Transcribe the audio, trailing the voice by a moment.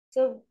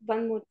So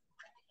one more.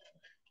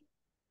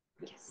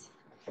 Yes.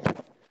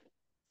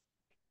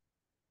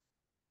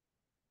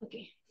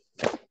 Okay.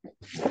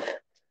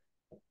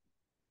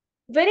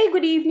 Very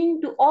good evening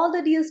to all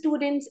the dear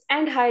students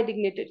and higher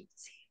dignitaries.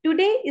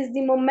 Today is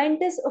the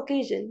momentous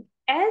occasion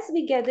as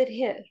we gather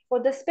here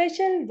for the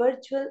special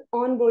virtual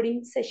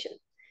onboarding session.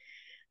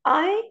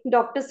 I,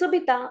 Dr.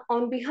 Subita,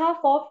 on behalf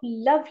of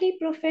Lovely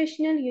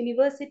Professional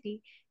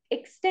University,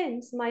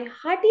 extends my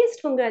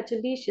heartiest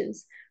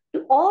congratulations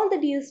to all the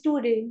dear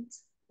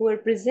students who are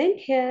present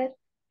here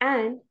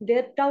and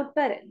their proud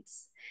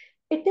parents.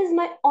 It is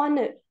my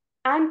honor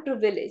and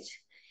privilege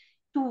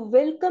to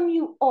welcome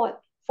you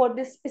all for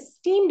this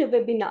esteemed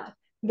webinar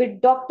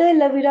with Dr.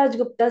 Laviraj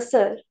Gupta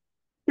Sir,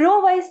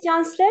 Pro Vice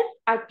Chancellor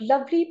at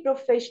Lovely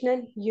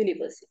Professional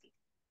University.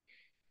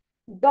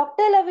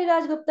 Dr.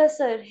 Laviraj Gupta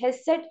sir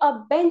has set a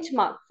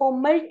benchmark for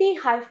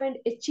multi-hyphened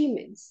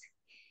achievements.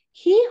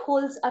 He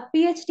holds a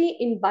PhD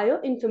in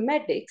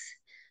bioinformatics.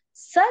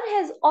 Sir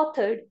has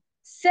authored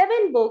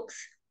 7 books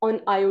on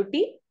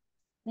IoT,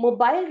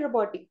 mobile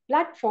robotic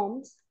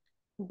platforms,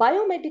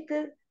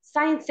 biomedical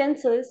science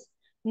sensors,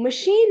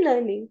 machine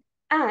learning,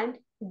 and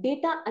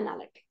data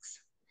analytics.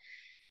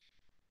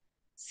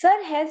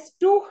 Sir has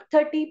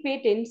 230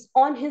 patents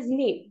on his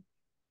name.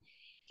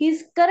 He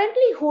is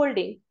currently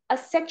holding a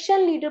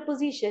section leader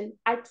position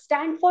at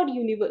Stanford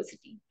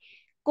University,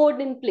 code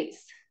in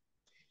place.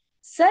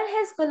 Sir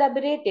has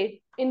collaborated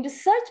in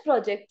research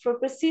project for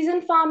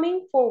precision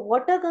farming for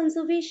water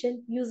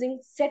conservation using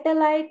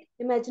satellite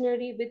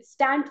imagery with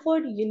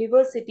Stanford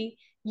University,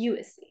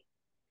 USA.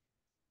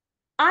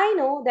 I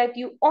know that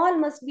you all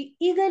must be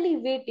eagerly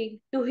waiting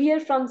to hear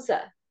from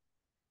Sir.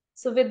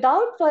 So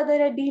without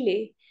further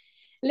delay,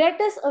 let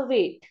us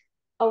await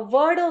a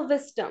word of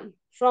wisdom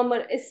from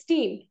our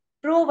esteemed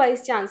Pro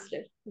Vice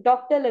Chancellor,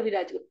 Dr.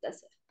 Laviraj Gupta,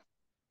 sir.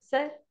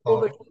 Sir,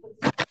 over to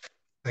you.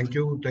 Thank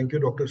you,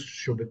 Dr.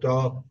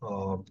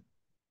 Shobita.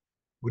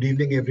 Good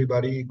evening,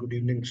 everybody. Good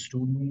evening,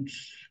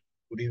 students.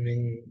 Good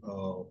evening,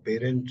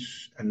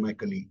 parents and my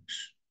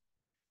colleagues.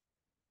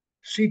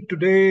 See,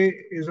 today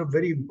is a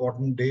very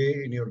important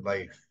day in your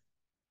life.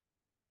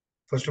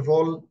 First of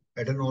all,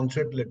 at an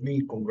onset, let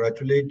me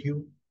congratulate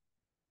you.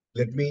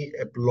 Let me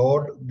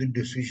applaud the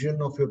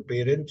decision of your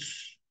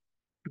parents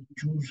to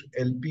choose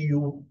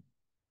LPU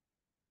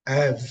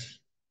as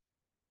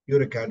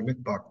your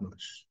academic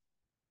partners.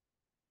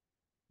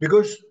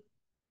 Because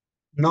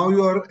now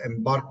you are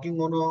embarking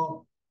on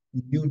a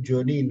new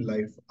journey in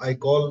life. I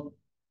call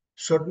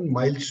certain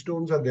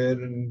milestones are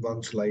there in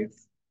one's life.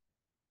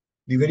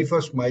 The very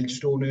first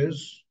milestone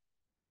is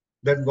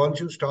that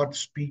once you start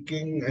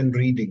speaking and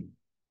reading,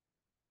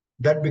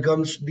 that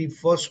becomes the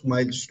first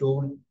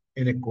milestone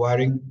in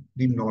acquiring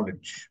the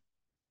knowledge.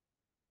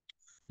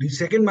 The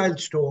second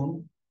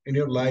milestone in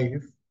your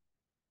life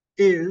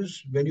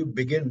is when you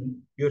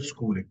begin your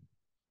schooling.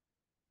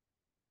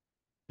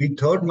 The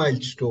third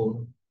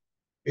milestone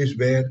is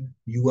where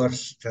you are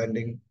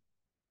standing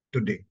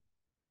today.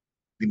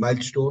 The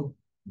milestone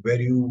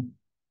where you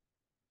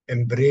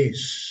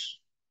embrace,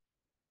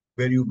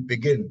 where you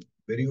begin,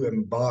 where you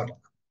embark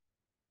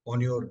on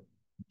your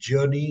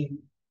journey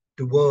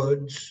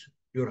towards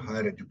your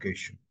higher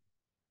education.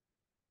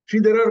 See,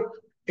 there are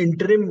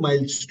interim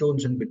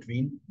milestones in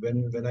between.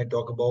 When I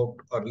talk about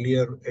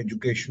earlier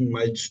education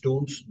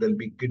milestones, there'll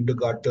be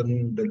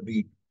kindergarten, there'll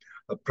be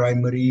a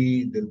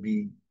primary, there'll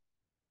be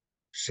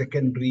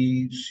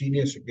secondary,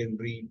 senior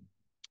secondary,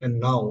 and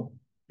now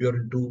you're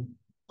into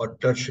a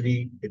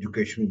tertiary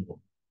education mode.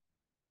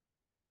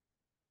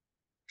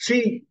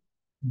 See,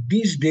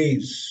 these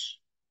days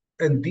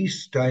and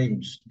these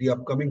times, the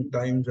upcoming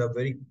times are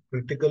very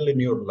critical in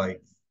your life.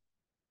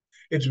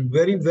 It's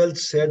very well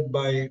said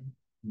by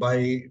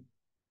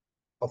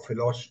a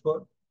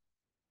philosopher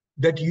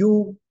that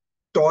you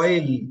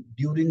toil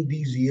during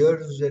these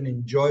years and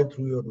enjoy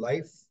through your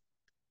life,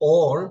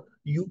 or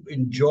you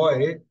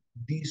enjoy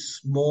these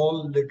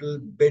small little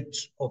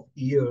bits of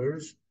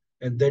years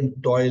and then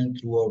toil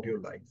throughout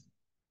your life.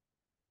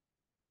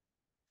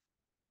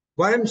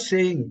 Why I'm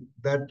saying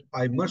that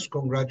I must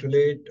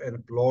congratulate and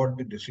applaud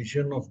the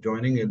decision of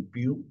joining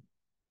LPU,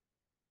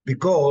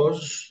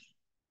 because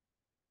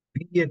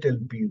we at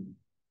LPU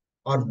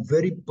are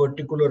very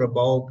particular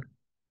about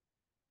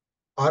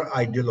our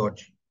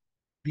ideology.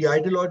 The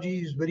ideology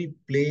is very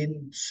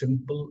plain,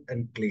 simple,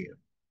 and clear.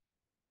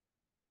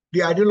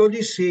 The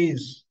ideology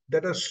says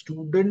that a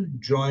student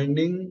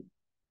joining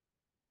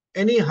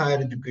any higher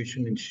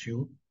education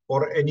institute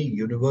or any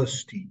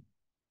university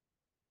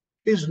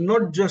is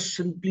not just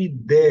simply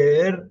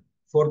there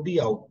for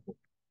the output.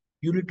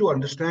 You need to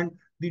understand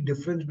the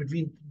difference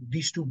between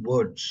these two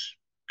words,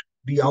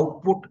 the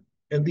output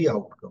and the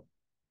outcome.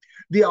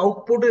 The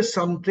output is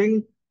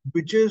something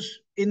which is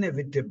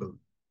inevitable,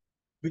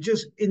 which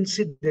is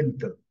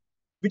incidental,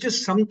 which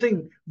is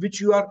something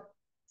which you are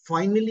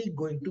finally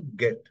going to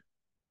get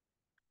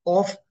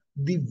of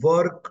the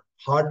work,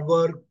 hard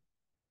work,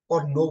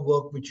 or no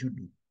work which you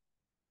do.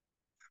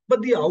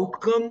 But the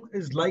outcome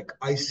is like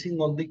icing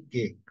on the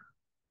cake.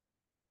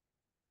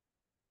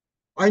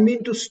 I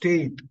mean to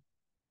state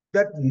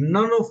that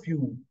none of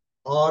you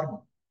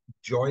are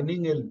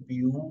joining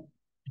LPU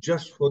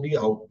just for the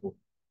output,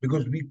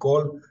 because we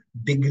call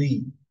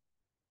degree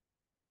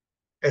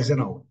as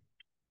an output.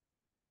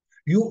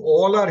 You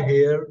all are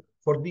here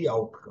for the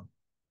outcome.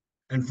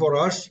 And for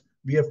us,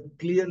 we have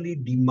clearly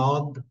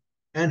demarked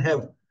and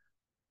have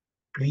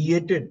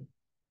created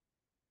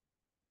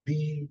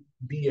the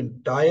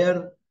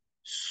entire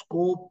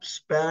scope,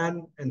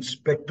 span, and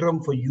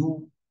spectrum for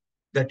you,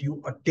 that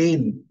you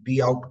attain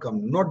the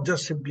outcome, not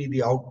just simply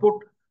the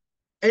output.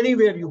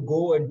 Anywhere you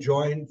go and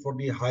join for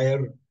the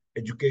higher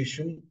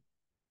education,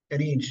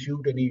 any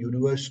institute, any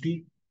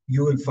university,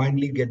 you will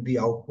finally get the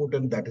output,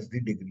 and that is the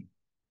degree.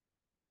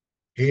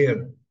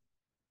 Here,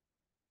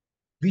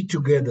 we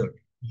together,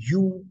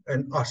 you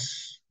and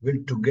us,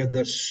 will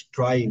together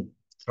strive,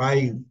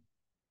 thrive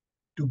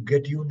to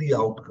get you the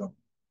outcome.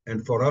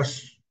 And for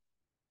us,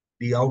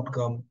 the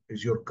outcome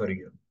is your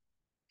career.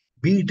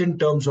 Be it in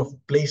terms of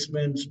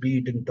placements, be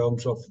it in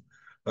terms of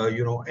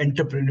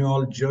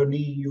entrepreneurial journey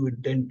you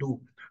intend to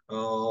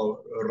uh,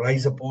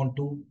 rise upon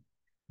to,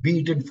 be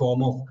it in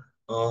form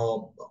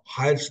of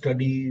higher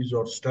studies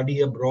or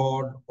study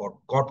abroad or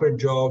corporate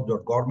jobs or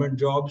government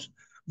jobs.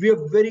 We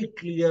are very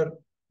clear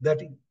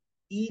that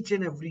each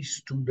and every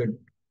student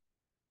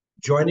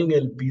joining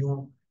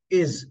LPU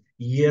is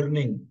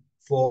yearning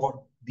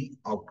for the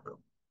outcome.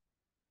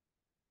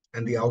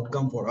 And the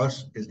outcome for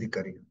us is the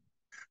career.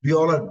 We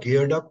all are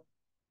geared up.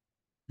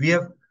 We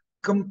have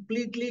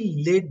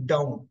completely laid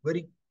down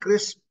very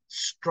crisp,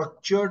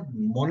 structured,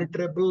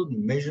 monitorable,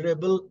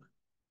 measurable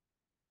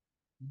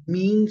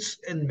means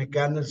and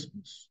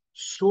mechanisms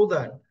so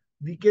that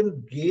we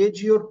can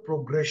gauge your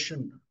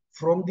progression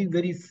from the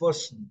very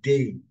first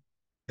day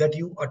that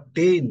you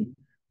attain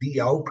the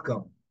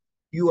outcome,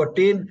 you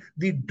attain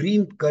the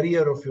dream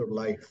career of your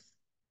life.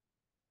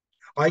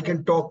 I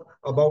can talk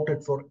about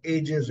it for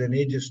ages and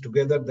ages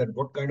together, that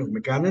what kind of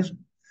mechanism.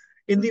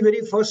 In the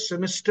very first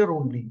semester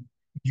only,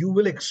 you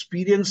will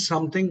experience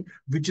something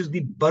which is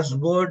the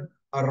buzzword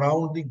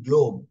around the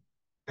globe,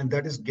 and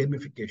that is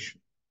gamification.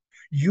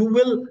 You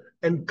will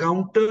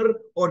encounter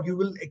or you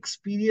will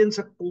experience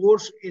a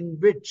course in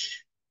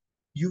which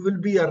you will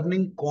be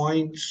earning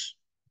coins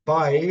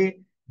by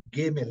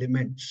game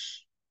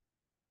elements,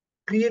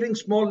 creating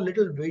small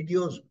little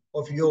videos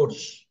of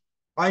yours.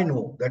 I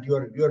know that you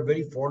are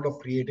very fond of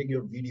creating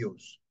your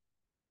videos.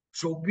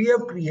 So we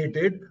have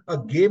created a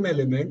game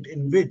element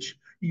in which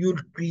you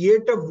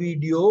create a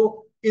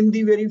video in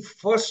the very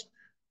first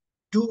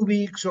 2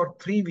 weeks or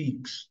 3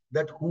 weeks,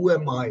 that who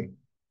am I?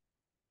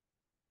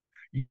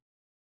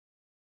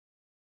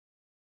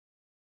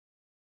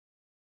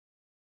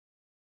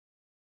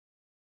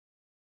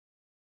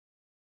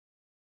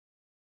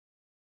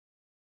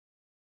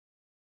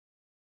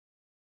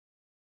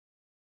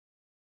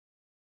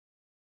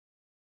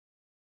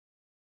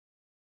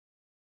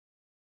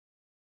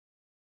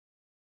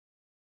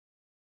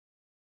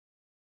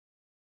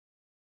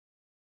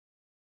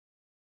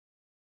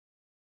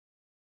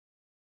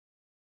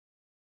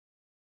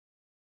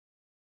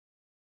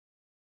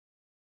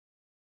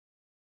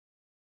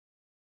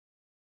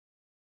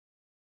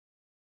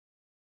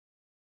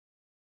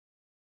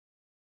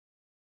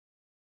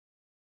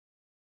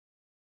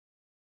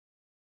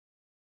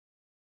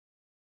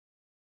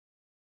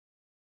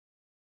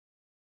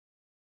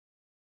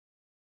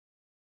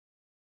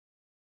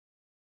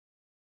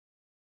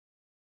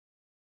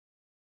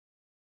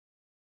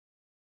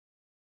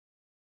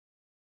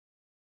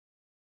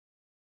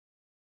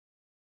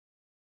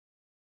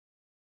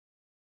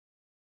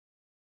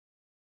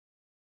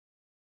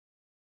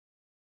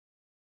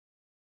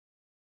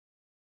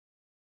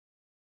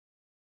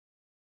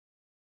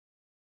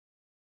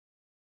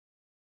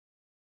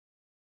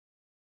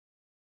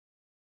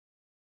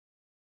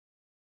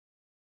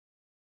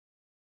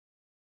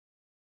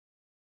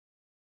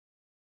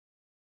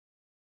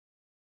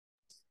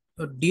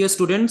 Dear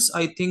students,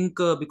 I think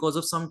because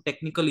of some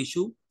technical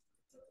issue,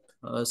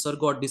 sir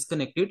got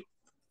disconnected.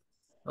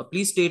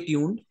 Please stay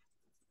tuned.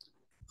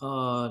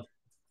 Uh,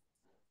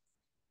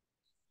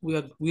 we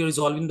are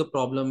resolving the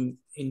problem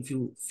in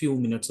few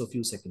minutes or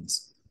few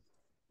seconds.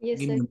 Yes,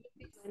 Give sir. me.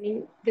 He'll be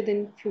joining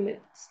within few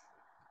minutes.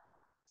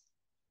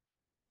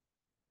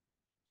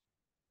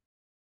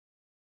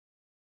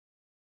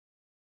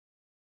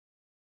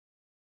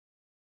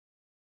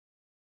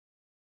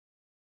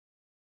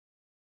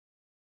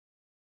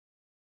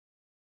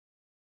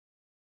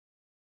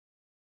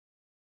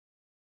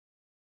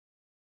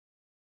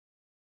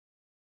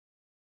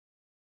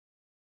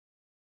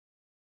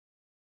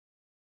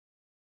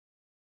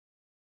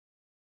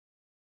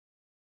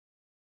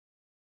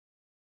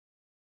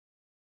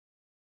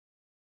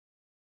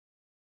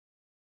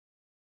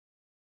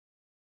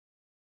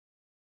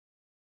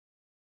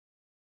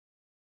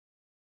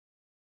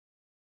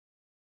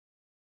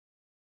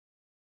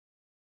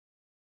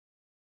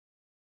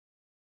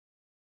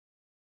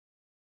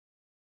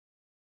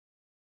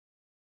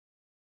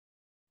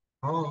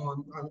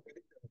 Oh, I'm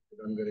getting connected.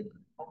 I'm getting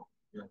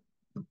connected.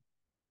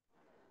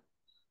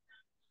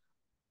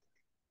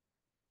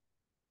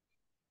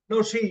 Yeah.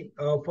 Now, see,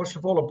 first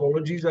of all,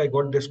 apologies, I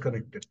got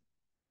disconnected.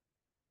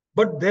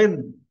 But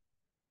then,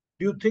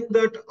 do you think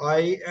that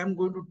I am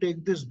going to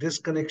take this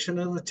disconnection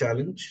as a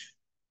challenge?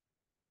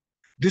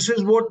 This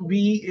is what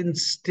we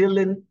instill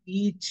in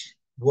each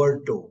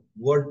Verto.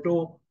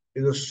 Verto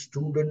is a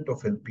student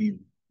of LPU.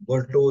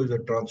 Verto is a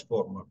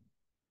transformer.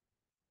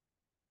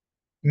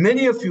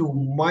 Many of you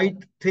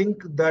might think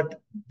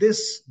that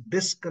this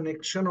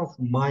disconnection of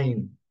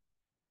mine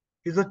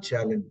is a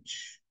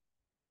challenge.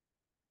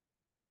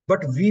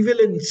 But we will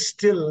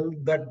instill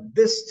that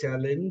this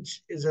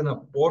challenge is an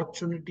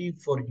opportunity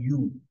for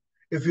you.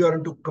 If you are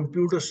into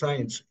computer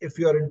science, if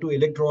you are into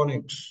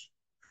electronics,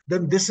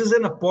 then this is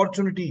an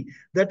opportunity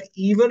that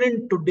even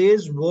in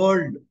today's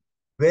world,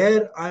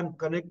 where I'm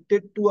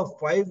connected to a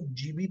 5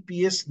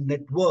 Gbps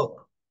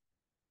network,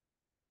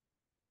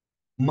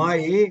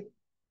 my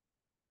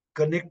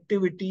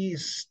connectivity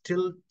is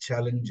still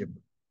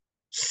challengeable,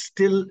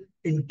 still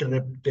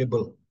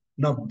interruptible.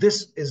 Now,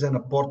 this is an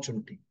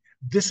opportunity.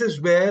 This is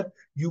where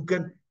you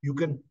can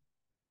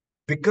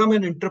become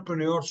an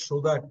entrepreneur so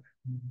that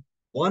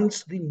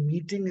once the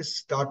meeting is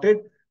started,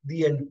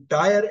 the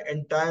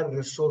entire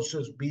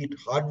resources, be it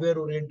hardware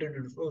oriented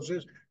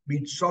resources, be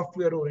it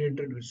software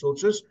oriented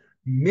resources,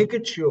 make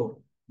it sure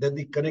that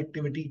the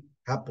connectivity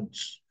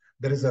happens.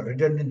 There is a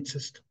redundant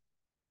system.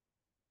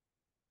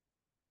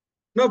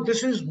 Now,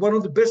 this is one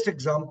of the best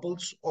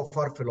examples of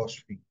our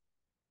philosophy,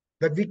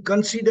 that we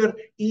consider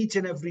each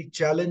and every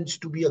challenge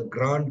to be a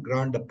grand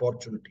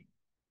opportunity.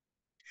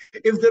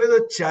 If there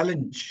is a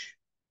challenge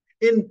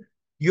in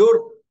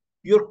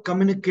your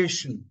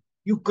communication,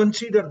 you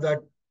consider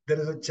that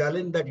there is a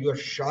challenge that you are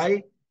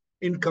shy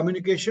in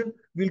communication,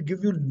 will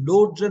give you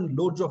loads and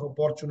loads of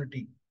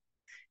opportunity.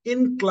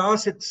 In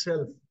class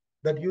itself,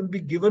 that you'll be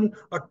given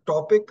a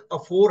topic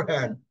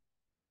beforehand,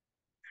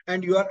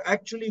 and you are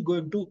actually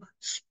going to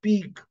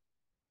speak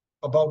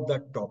about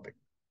that topic.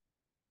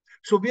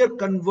 So we are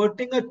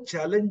converting a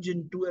challenge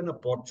into an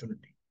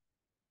opportunity.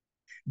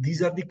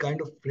 These are the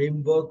kind of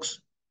frameworks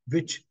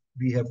which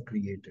we have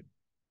created.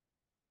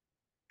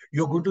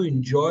 You're going to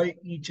enjoy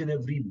each and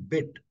every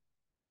bit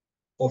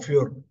of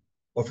your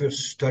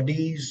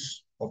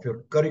studies, of your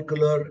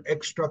curricular,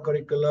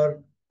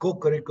 extracurricular,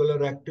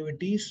 co-curricular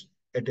activities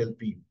at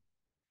LPU,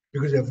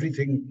 because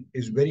everything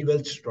is very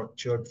well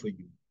structured for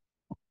you.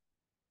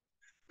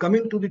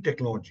 Coming to the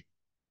technology.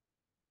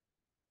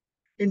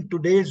 In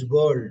today's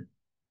world,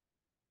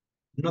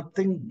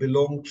 nothing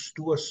belongs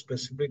to a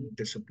specific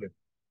discipline.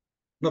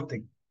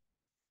 Nothing.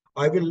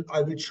 I will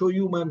show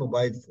you my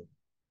mobile phone.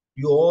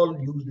 You all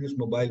use this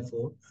mobile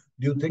phone.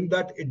 Do you think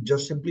that it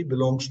just simply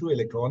belongs to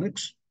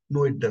electronics?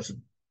 No, it doesn't.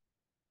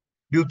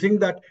 Do you think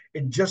that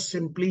it just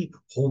simply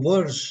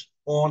hovers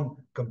on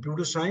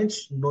computer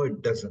science? No,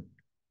 it doesn't.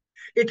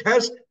 It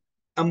has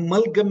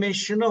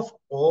amalgamation of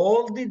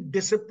all the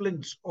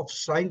disciplines of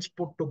science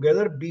put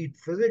together, be it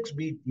physics,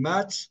 be it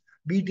maths,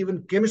 be it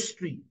even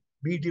chemistry,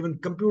 be it even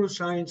computer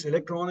science,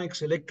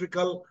 electronics,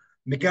 electrical,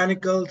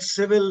 mechanical,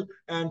 civil,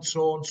 and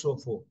so on and so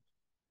forth.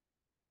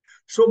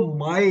 So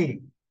my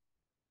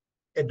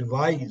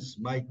advice,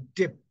 my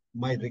tip,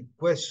 my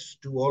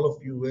request to all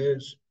of you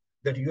is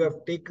that you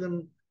have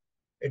taken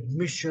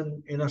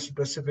admission in a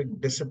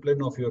specific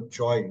discipline of your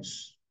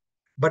choice.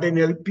 But in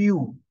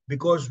LPU,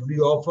 because we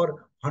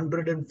offer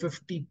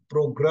 150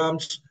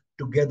 programs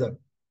together,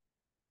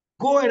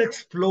 go and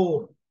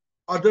explore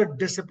other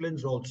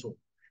disciplines also.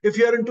 If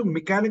you are into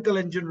mechanical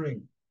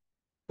engineering,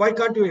 why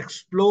can't you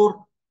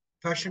explore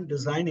fashion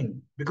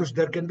designing? Because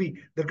there can be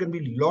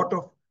a lot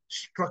of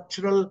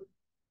structural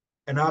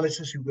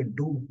analysis you can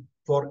do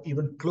for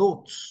even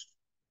clothes.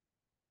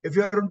 If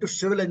you are into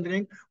civil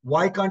engineering,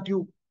 why can't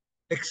you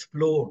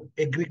explore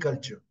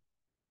agriculture?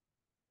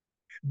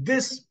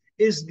 This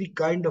is the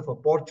kind of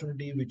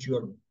opportunity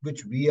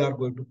which we are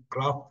going to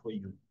craft for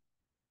you.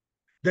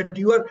 That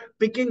you are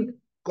picking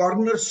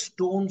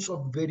cornerstones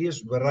of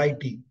various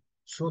variety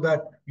so that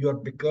you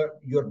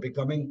are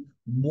becoming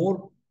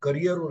more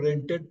career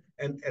oriented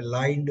and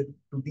aligned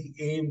to the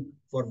aim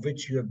for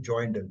which you have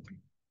joined LP.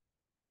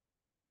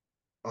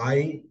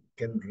 I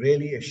can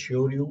really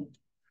assure you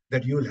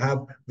that you will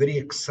have very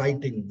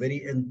exciting,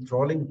 very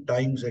enthralling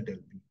times at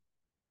LP.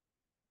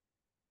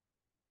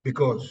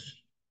 Because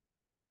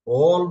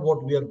all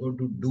what we are going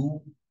to do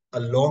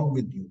along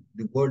with you,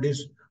 the word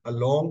is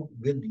along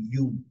with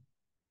you,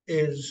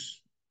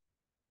 is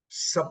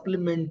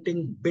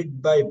supplementing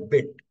bit by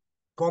bit,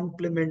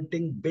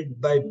 complementing bit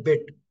by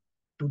bit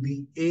to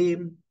the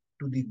aim,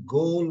 to the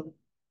goal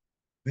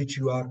which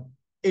you are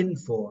in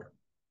for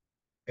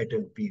at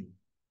LPU.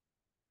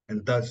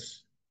 And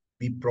thus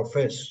we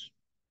profess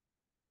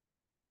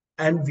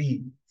and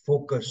we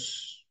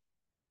focus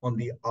on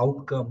the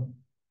outcome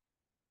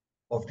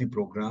of the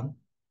program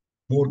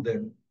more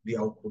than the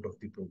output of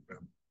the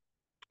program.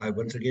 I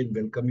once again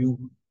welcome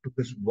you to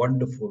this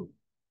wonderful,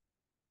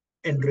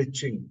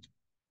 enriching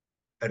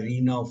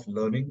arena of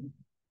learning,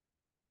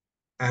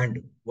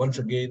 and once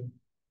again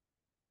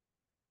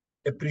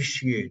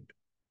appreciate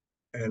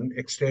and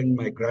extend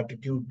my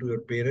gratitude to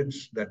your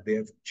parents that they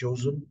have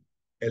chosen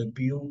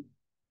LPU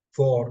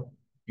for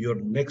your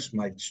next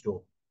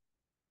milestone.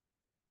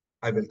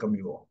 I welcome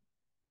you all.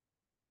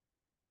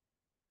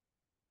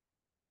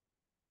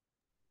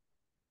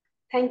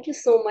 Thank you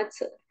so much,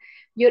 sir.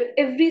 Your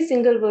every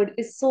single word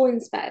is so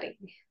inspiring.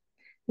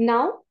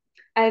 Now,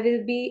 I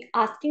will be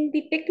asking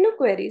the techno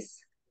queries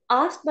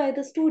asked by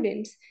the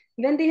students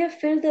when they have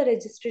filled the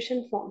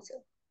registration form, sir.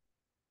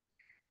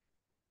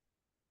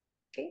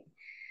 Okay.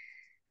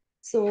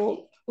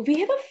 So, we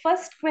have a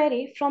first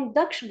query from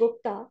Daksh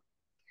Gupta,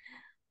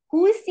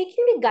 who is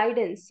seeking the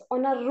guidance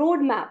on a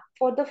roadmap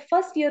for the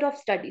first year of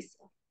studies.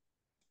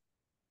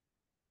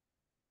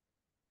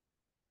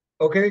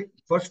 Okay,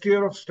 first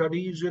year of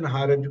studies in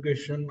higher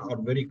education are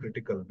very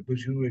critical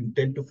because you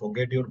intend to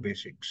forget your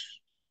basics.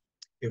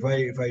 If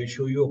I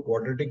show you a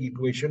quadratic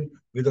equation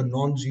with a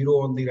non-zero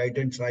on the right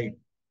hand side,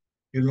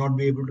 you'll not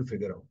be able to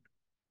figure out.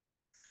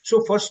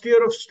 So first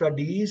year of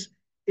studies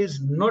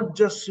is not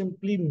just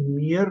simply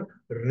mere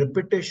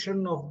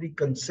repetition of the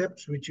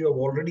concepts which you have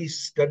already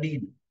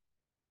studied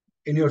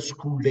in your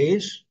school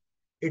days.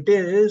 It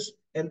is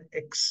an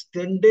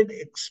extended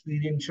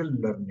experiential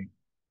learning.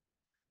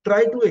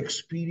 Try to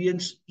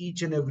experience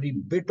each and every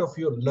bit of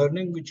your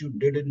learning which you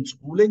did in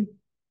schooling.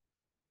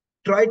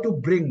 Try to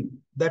bring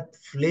that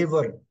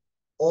flavor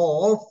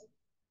of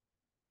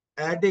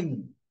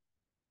adding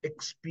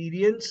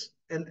experience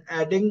and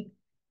adding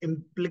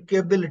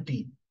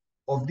implicability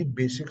of the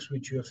basics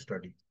which you have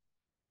studied.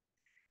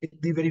 In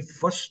the very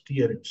first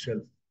year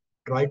itself,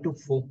 try to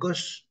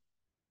focus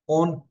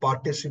on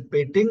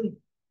participating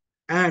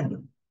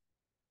and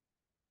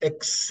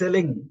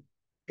excelling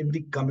in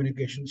the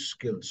communication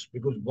skills,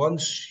 because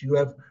once you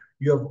have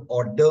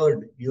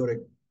ordered your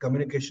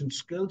communication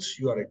skills,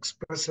 you are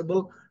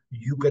expressible,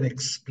 you can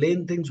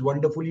explain things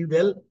wonderfully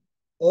well.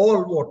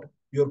 All what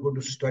you're going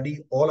to study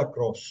all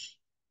across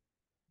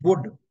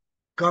would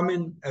come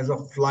in as a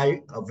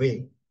fly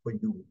away for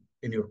you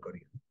in your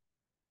career.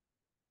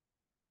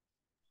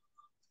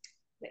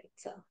 Right,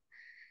 sir.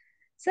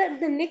 Sir,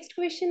 the next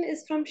question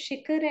is from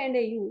Shikhar and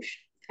Ayush,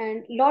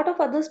 and a lot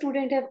of other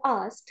students have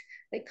asked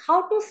like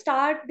how to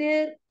start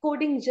their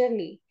coding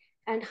journey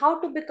and how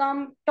to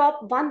become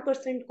top 1%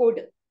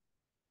 coder.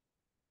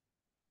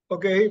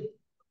 Okay,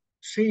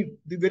 see,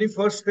 the very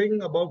first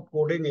thing about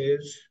coding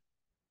is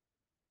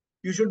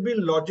you should be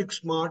logic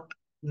smart,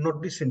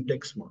 not the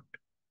syntax smart,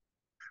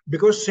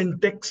 because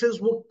syntaxes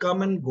would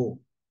come and go.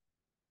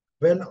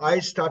 When I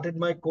started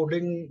my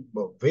coding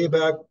way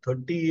back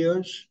 30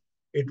 years,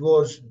 it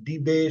was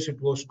DBase,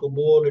 it was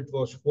COBOL, it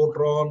was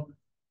Fortran,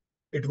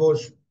 it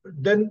was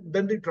then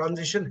the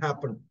transition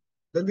happened.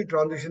 Then the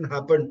transition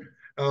happened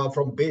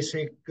from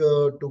basic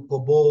to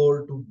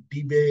COBOL to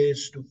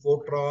DBase to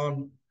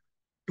Fortran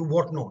to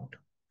whatnot.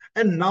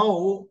 And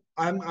now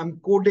I'm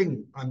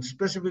coding. I'm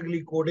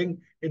specifically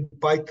coding in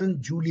Python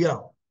Julia.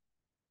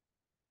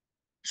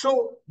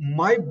 So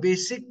my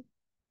basic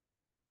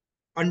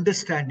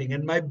understanding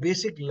and my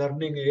basic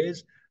learning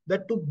is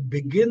that to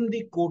begin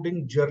the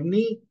coding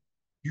journey,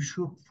 you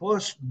should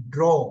first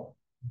draw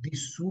the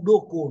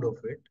pseudo code of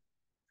it.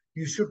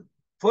 You should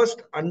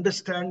first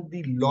understand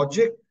the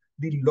logic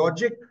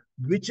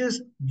which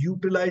is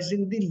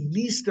utilizing the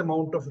least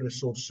amount of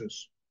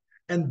resources,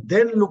 and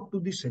then look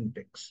to the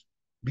syntax,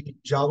 be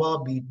it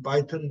Java, be it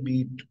Python,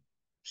 be it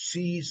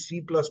C,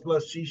 C++,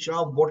 C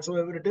sharp,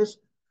 whatsoever it is.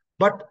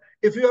 But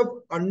if you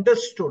have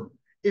understood,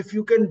 if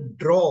you can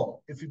draw,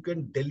 if you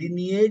can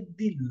delineate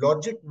the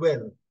logic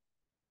well,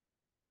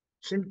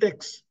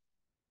 syntax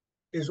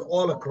is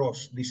all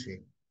across the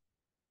same.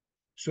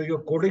 So your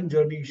coding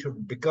journey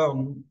should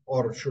become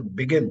or should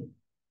begin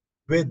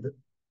with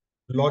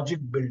logic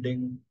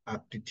building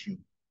aptitude.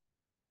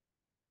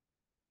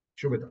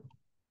 Shubhita.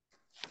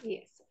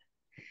 Yes, sir.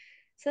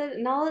 So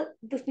now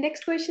this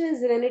next question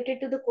is related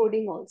to the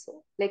coding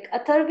also. Like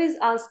Atharv is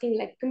asking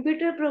like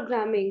computer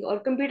programming or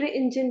computer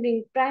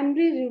engineering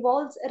primarily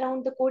revolves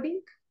around the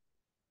coding?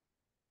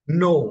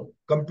 No,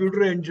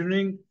 computer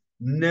engineering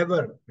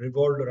never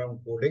revolved around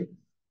coding.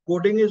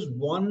 Coding is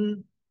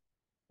one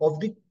of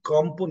the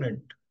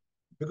component,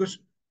 because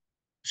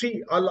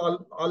see,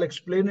 I'll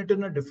explain it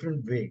in a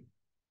different way.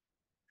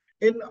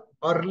 In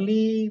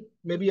early,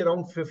 maybe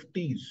around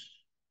 50s,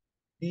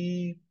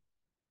 the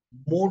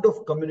mode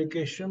of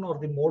communication or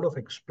the mode of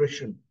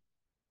expression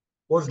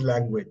was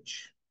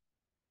language.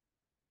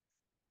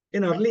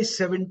 In early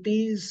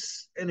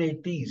 70s and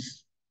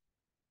 80s,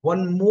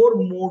 one more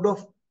mode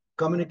of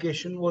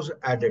communication was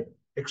added,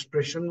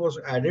 expression was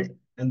added,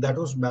 and that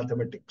was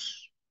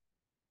mathematics.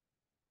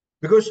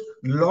 Because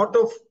a lot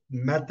of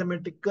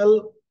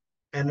mathematical,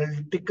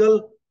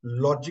 analytical,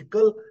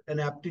 logical,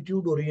 and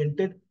aptitude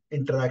oriented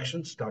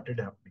interactions started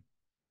happening.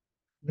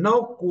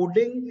 Now,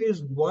 coding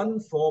is one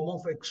form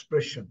of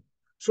expression.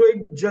 So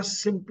it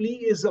just simply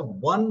is a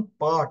one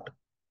part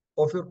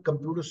of your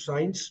computer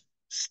science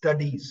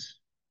studies.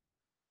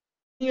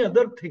 Many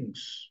other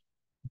things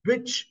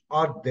which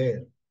are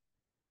there.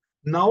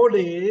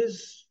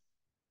 Nowadays,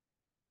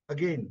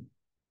 again,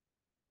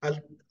 I'll,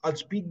 I'll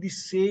speak the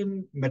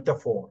same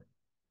metaphor.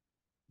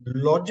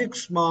 Logic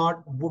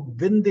smart would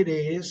win the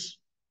race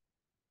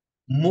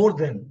more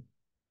than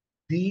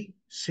the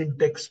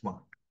syntax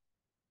smart.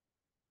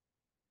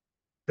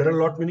 There are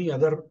a lot many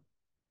other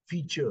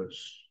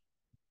features,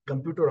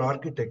 computer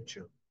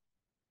architecture,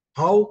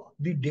 how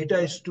the data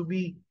is to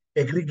be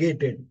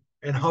aggregated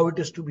and how it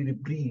is to be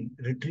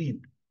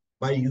retrieved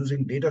by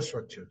using data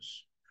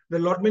structures. There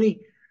are a lot many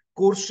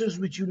courses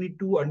which you need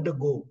to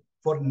undergo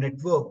for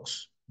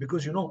networks,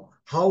 because you know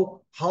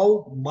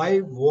how my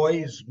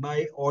voice,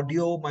 my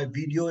audio, my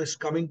video is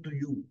coming to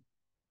you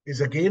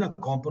is again a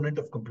component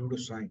of computer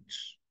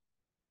science.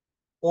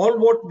 All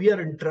what we are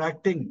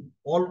interacting,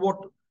 all what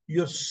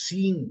you're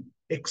seeing,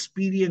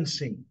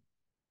 experiencing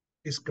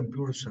is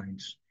computer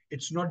science.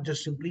 It's not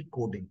just simply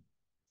coding.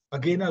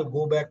 Again, I'll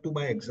go back to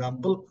my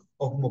example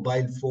of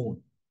mobile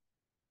phone.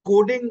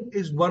 Coding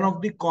is one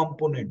of the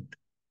component,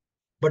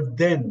 but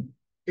then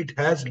it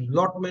has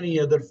lot many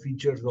other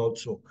features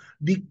also.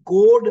 The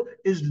code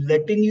is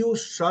letting you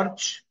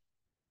search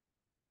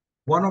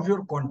one of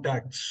your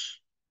contacts,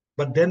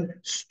 but then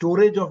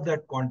storage of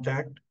that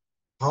contact,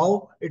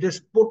 how it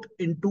is put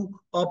into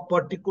a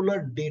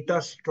particular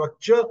data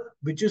structure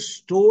which is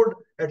stored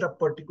at a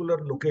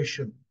particular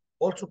location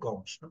also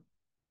counts. No?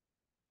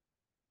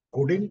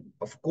 Coding,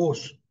 of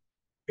course,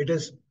 it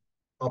is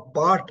a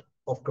part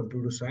of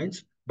computer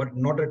science, but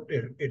not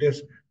it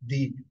is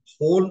the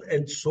whole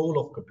and soul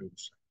of computer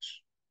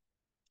science.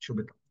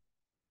 Shubhita.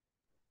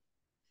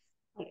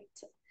 All right,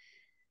 sir.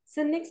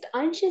 So next,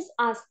 Ansh is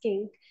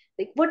asking,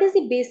 like, what is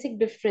the basic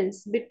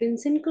difference between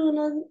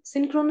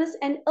synchronous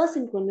and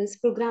asynchronous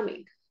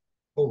programming?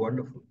 Oh,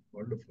 wonderful,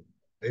 wonderful.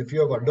 If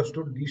you have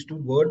understood these two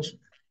words,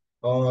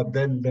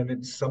 then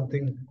it's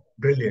something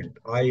brilliant.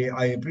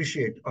 I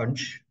appreciate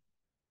Ansh.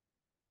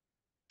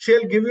 So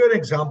I'll give you an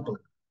example.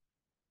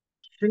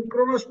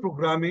 Synchronous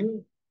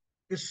programming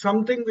is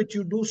something which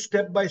you do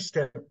step by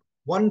step,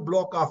 one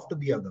block after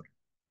the other.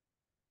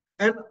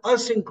 And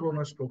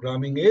asynchronous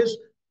programming is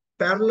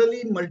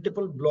parallelly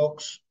multiple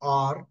blocks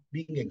are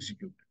being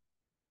executed.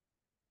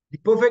 The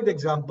perfect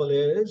example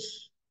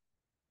is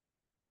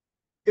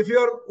if you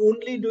are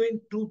only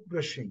doing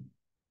toothbrushing,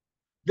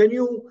 then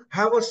you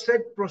have a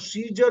set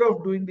procedure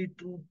of doing the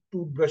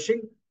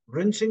toothbrushing,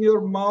 rinsing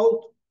your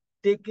mouth,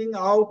 taking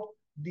out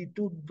the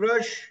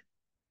toothbrush,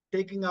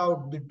 taking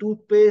out the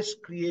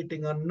toothpaste,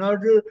 creating a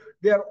nozzle.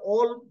 They are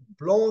all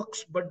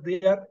blocks, but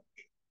they are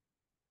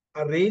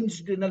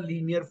arranged in a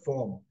linear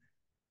form.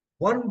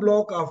 One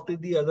block after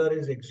the other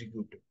is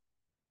executed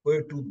for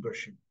your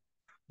toothbrushing.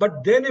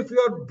 But then if you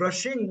are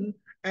brushing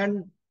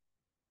and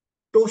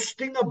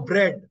toasting a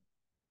bread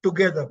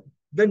together,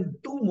 then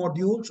two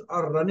modules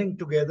are running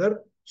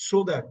together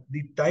so that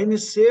the time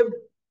is saved,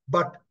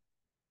 but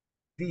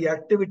the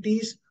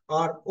activities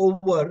are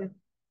over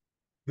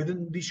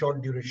within the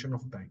short duration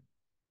of time.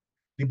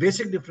 The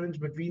basic difference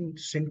between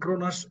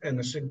synchronous and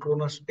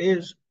asynchronous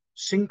is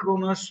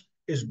synchronous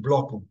is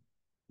blocking,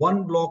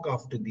 one block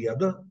after the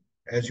other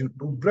as you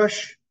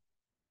toothbrush.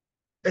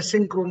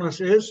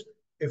 Asynchronous is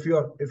if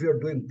you're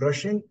doing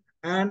brushing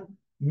and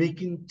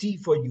making tea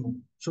for you.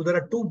 So there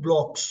are two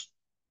blocks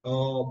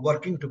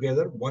working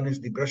together. One is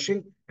the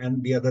brushing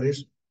and the other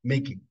is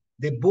making.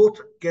 They both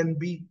can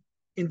be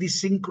in the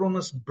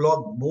synchronous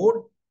block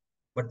mode,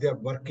 but they are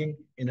working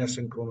in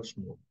asynchronous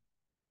mode.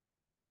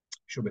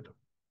 Shubhita.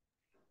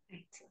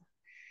 Right, sir.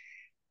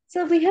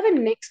 So we have a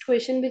next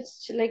question, which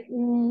like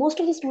most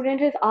of the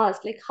students have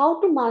asked, like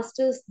how to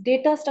master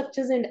data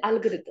structures and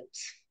algorithms.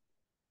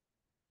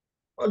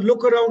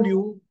 Look around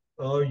you.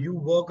 You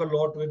work a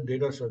lot with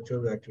data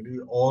structures actually.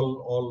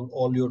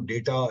 All your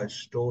data is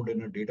stored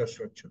in a data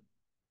structure.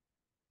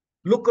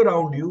 Look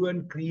around you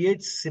and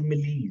create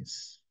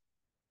similes.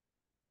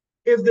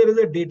 If there is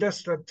a data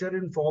structure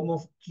in form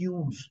of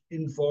queues,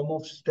 in form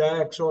of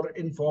stacks, or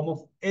in form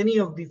of any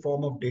of the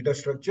form of data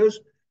structures,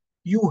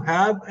 you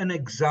have an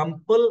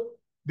example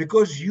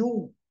because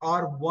you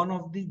are one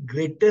of the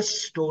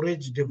greatest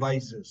storage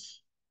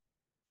devices.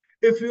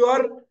 If you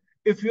are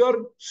if you are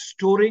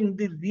storing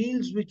the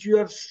reels which you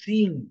are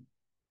seeing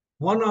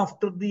one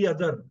after the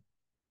other,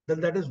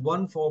 then that is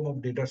one form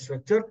of data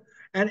structure.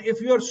 And if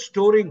you are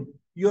storing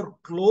your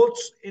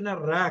clothes in a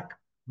rack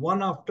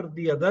one after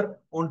the other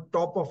on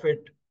top of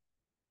it,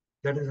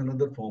 that is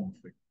another form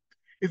of it.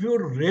 If you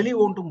really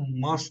want to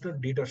master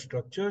data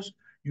structures,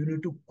 you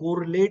need to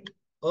correlate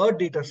a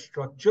data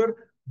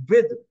structure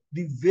with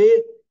the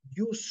way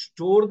you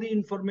store the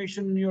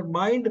information in your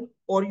mind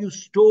or you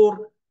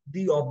store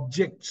the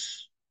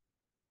objects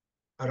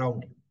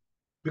around you.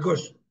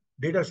 Because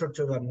data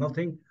structures are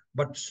nothing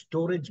but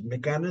storage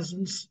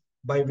mechanisms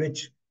by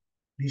which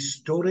the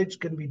storage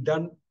can be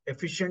done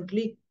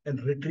efficiently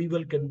and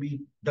retrieval can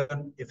be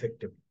done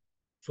effectively.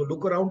 So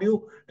look around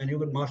you and you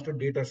will master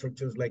data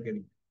structures like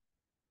anything.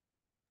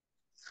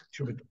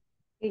 Shubhita.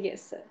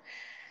 Yes, sir.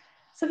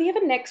 So we have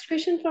a next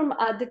question from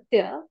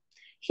Aditya.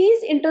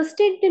 He's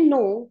interested to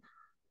know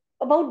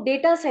about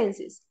data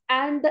sciences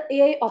and the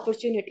AI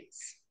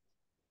opportunities.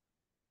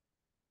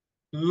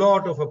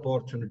 Lot of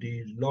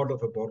opportunities.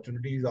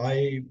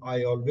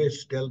 I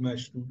always tell my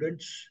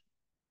students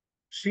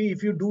See,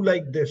 if you do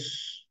like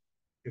this,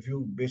 if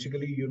you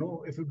basically,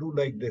 if you do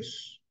like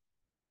this,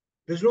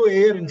 there's no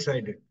air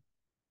inside it.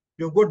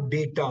 You've got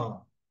data,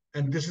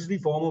 and this is the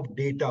form of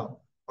data.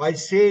 I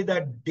say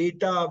that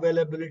data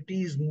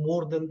availability is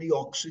more than the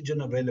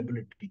oxygen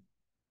availability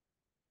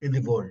in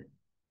the world.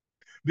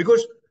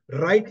 Because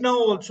right now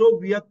also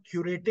we are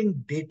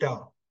curating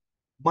data.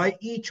 My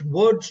each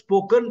word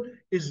spoken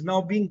is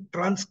now being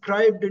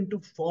transcribed into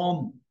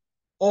form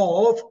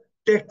of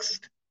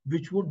text,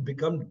 which would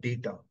become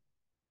data.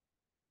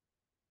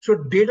 So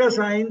data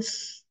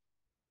science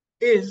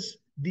is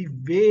the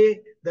way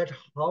that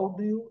how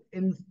do you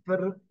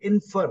infer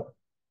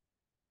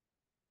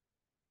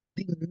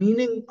the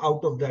meaning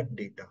out of that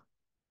data.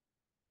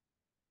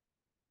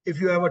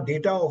 If you have a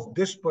data of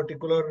this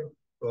particular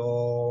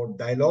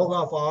dialogue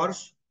of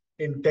ours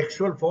in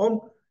textual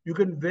form, you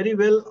can very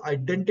well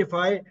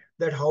identify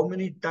that how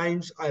many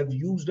times I've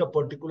used a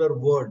particular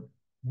word,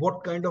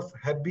 what kind of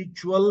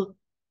habitual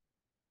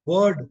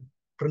word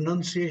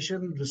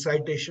pronunciation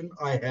recitation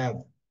I have.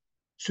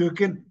 So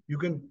you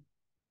can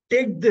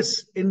take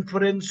this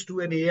inference to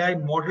an AI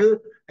model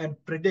and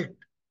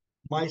predict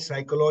my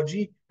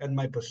psychology and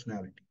my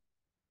personality.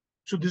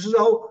 So this is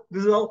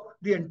how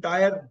the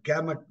entire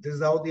gamut, this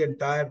is how the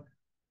entire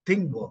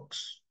thing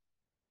works.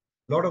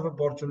 A lot of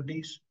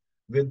opportunities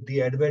with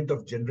the advent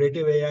of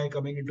generative AI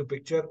coming into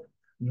picture.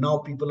 Now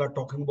people are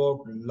talking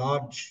about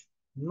not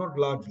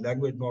large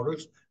language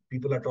models.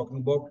 People are talking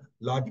about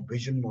large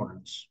vision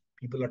models.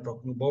 People are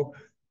talking about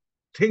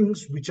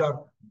things which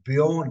are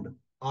beyond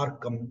our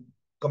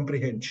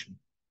comprehension.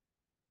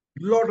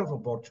 A lot of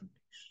opportunities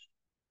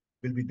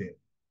will be there.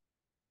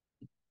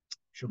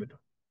 Shubhita.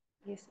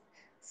 Yes.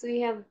 So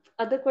we have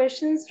other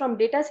questions from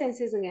data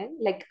sciences again.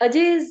 Like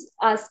Ajay is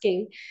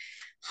asking,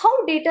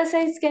 how data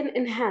science can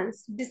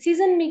enhance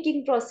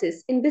decision-making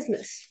process in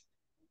business?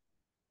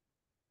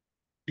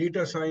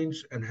 Data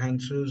science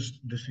enhances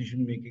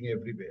decision making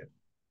everywhere.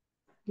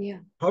 Yeah.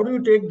 How do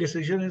you take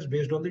decisions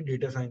based on the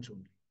data science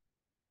only?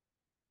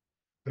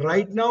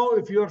 Right now,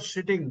 if you are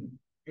sitting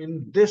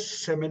in this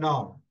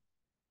seminar,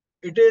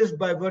 it is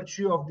by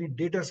virtue of the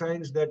data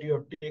science that you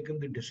have taken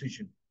the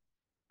decision.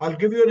 I'll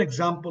give you an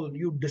example.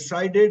 You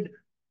decided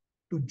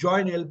to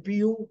join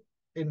LPU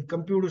in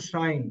computer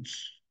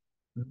science.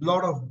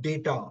 Lot of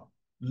data,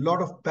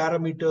 lot of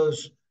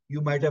parameters you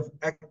might have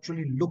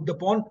actually looked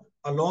upon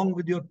along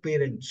with your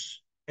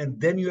parents, and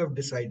then you have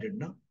decided,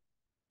 no?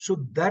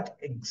 So that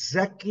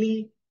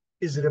exactly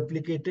is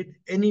replicated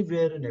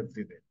anywhere and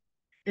everywhere.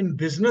 In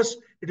business,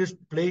 it is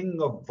playing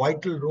a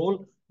vital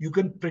role. You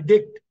can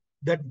predict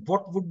that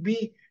what would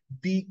be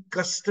the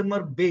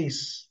customer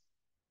base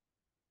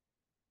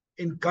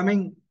in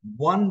coming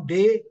one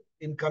day,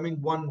 in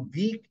coming 1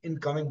 week, in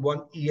coming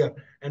 1 year.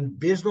 And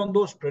based on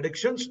those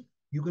predictions,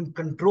 you can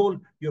control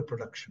your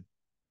production.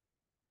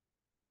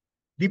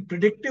 The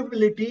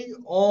predictability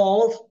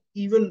of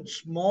even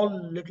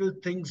small little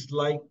things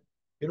like,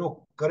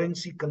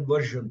 currency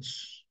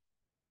conversions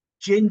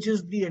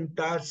changes the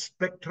entire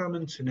spectrum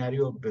and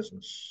scenario of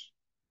business.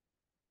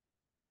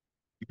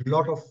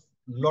 Lot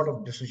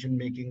of decision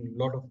making,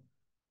 lot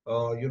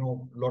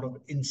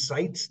of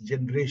insights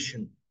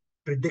generation,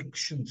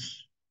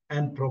 predictions,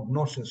 and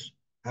prognosis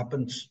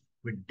happens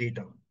with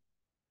data.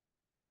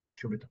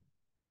 Shubhita.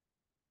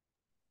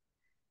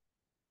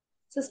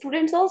 So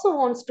students also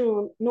wants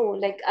to know,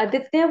 like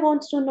Aditya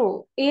wants to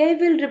know, AI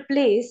will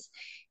replace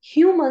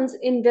humans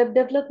in web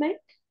development,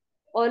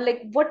 or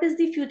like what is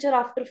the future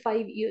after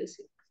 5 years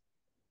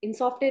in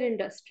software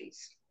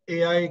industries?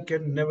 AI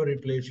can never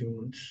replace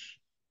humans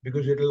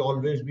because it will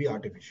always be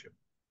artificial.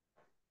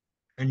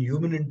 And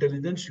human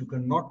intelligence, you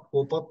cannot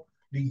cope up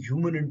the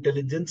human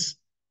intelligence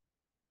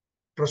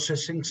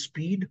processing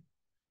speed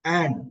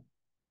and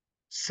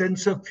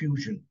sensor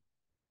fusion.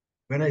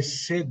 When I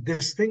say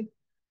this thing,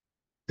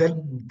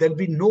 there'll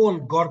be no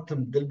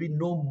algorithm, there'll be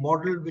no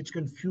model which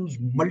can fuse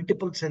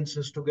multiple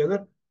sensors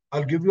together.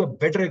 I'll give you a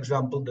better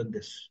example than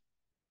this.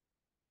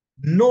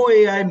 No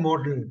AI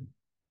model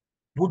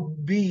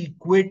would be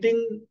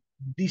equating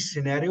the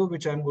scenario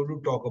which I'm going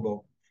to talk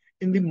about.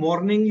 In the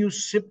morning, you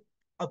sip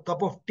a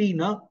cup of tea,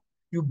 na?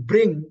 You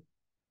bring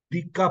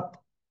the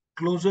cup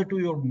closer to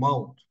your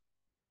mouth,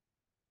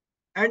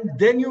 and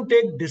then you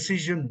take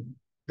decision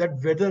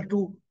that whether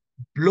to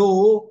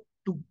blow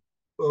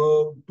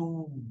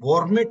to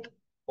warm it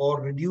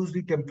or reduce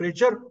the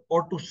temperature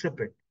or to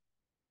sip it.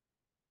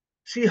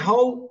 See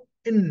how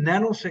in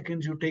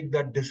nanoseconds you take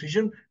that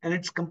decision, and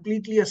it's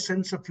completely a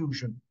sense of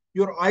fusion.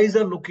 Your eyes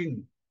are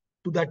looking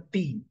to that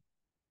tea.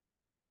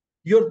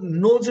 Your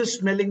nose is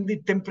smelling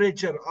the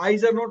temperature.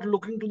 Eyes are not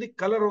looking to the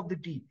color of the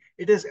tea.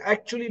 It is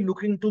actually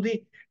looking to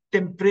the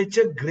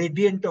temperature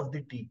gradient of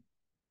the tea.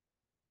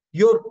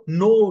 Your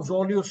nose,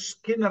 all your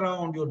skin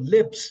around, your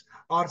lips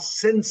are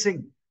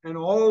sensing, and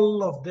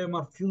all of them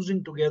are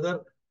fusing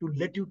together to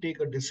let you take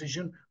a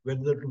decision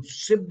whether to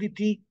sip the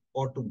tea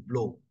or to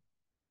blow.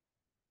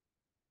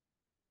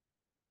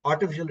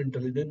 Artificial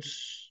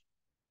intelligence,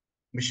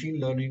 machine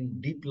learning,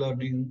 deep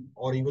learning,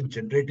 or even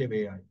generative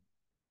AI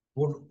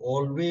would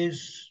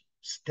always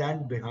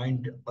stand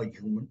behind a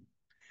human.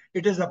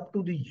 It is up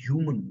to the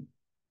human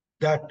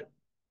that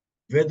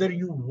whether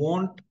you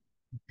want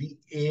the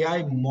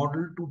AI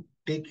model to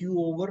take you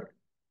over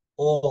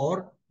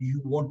or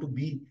you want to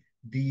be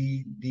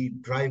the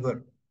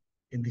driver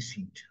in the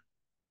seat.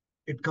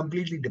 It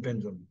completely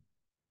depends on you.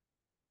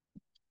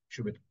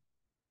 Shubhit.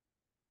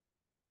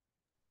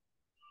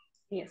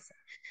 Yes.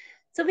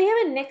 So we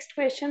have a next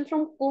question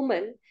from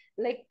Komal,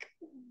 like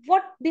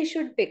what they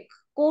should pick,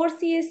 core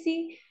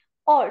CSC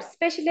or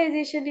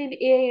specialization in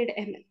AI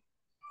and ML.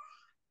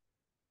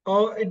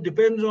 It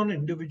depends on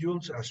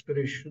individuals'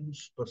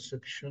 aspirations,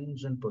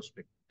 perceptions, and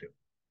perspective.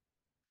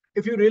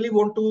 If you really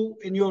want to,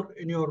 in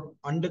your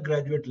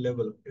undergraduate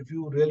level, if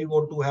you really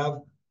want to have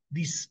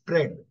the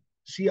spread,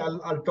 see,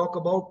 I'll talk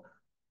about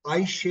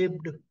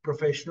I-shaped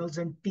professionals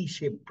and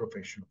T-shaped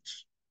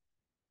professionals.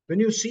 When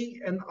you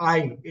see an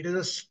I, it is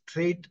a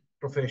straight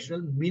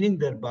professional, meaning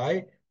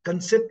thereby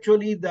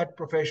conceptually that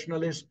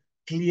professional is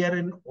clear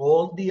in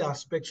all the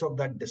aspects of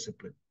that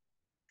discipline.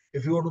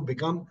 If you want to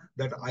become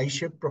that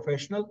I-shaped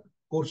professional,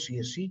 core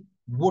CSC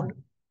would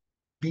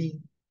be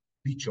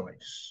the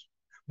choice.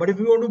 But if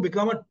you want to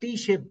become a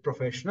T-shaped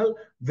professional,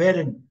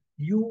 wherein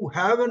you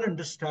have an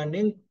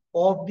understanding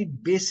of the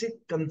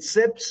basic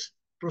concepts,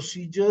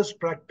 procedures,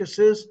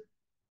 practices,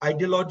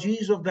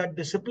 ideologies of that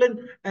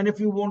discipline, and if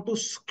you want to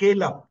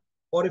scale up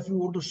or if you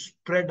want to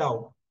spread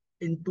out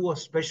into a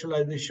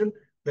specialization,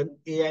 then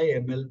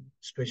AI/ML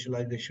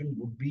specialization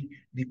would be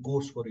the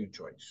course for your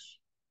choice.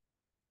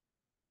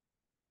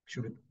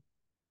 Should it?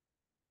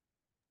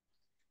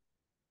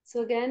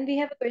 So again, we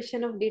have a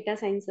question of data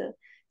science.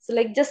 So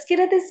like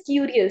Jaskirat is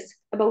curious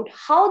about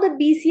how the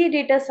BCA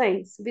data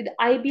science with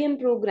IBM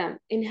program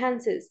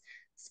enhances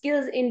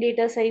skills in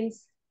data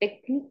science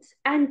techniques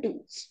and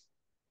tools.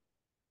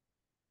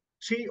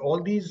 See,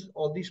 all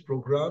these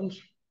programs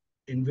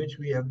in which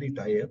we have the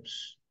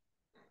tie-ups.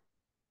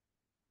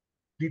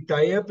 The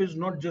tie-up is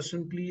not just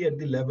simply at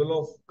the level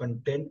of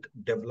content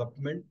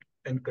development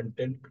and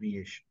content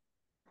creation.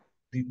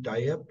 The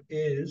tie-up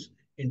is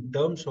in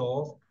terms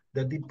of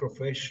that the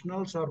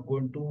professionals are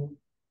going to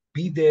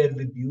be there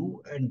with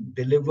you and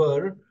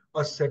deliver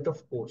a set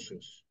of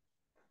courses.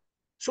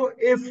 So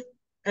if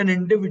an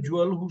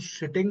individual who's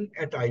sitting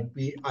at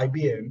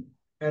IBM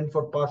and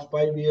for past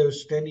 5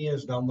 years, 10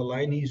 years down the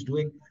line, he's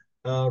doing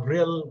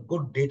real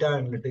good data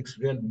analytics,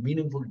 real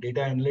meaningful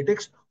data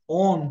analytics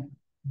on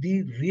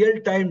the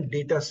real-time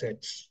data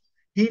sets,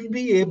 he'll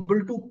be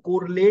able to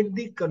correlate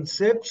the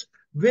concepts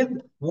with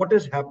what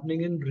is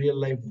happening in real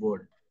life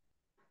world.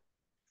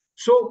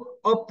 So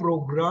a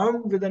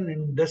program with an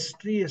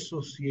industry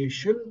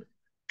association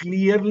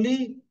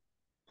clearly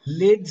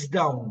lays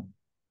down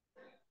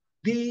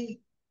the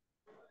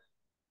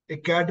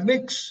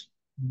academics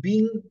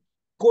being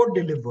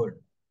co-delivered.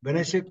 When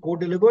I say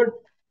co-delivered,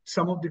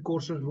 some of the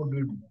courses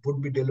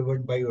would be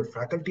delivered by your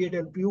faculty at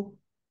LPU,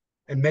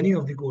 and many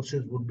of the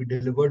courses would be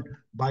delivered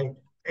by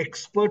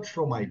experts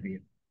from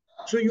IBM.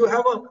 So you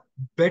have a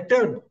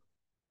better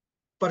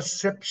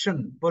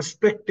perception,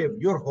 perspective.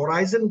 Your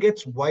horizon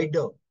gets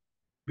wider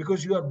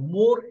because you are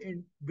more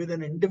in with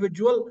an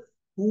individual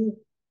who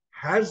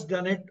has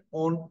done it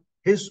on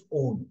his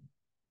own.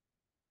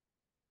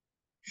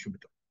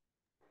 Shubhita.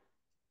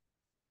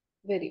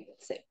 Very well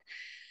said.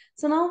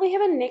 So now we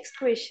have a next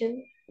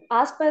question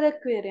asked by the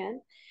querian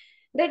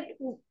that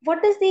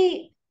what is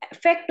the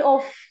effect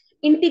of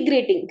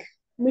integrating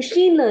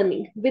machine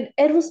learning with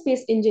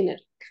aerospace engineering?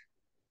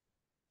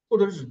 Oh,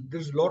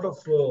 there's a lot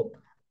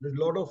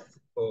of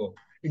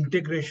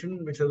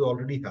integration which has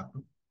already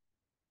happened.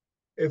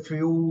 If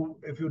you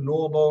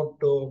know about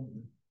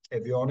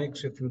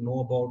avionics, if you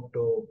know about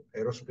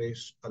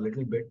aerospace a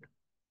little bit,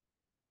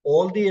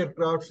 all the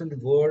aircrafts in the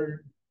world,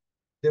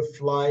 they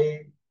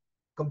fly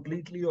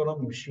completely on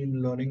a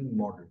machine learning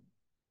model.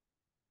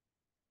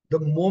 The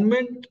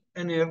moment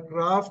an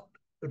aircraft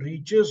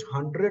reaches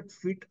 100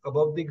 feet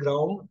above the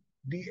ground,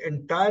 the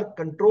entire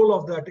control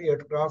of that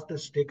aircraft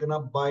is taken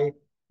up by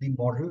the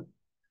model,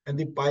 and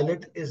the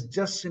pilot is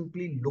just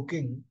simply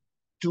looking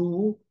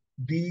to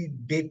the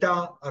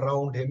data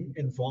around him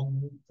in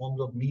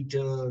forms of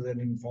meters and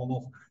in form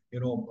of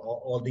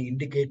all the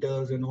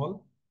indicators and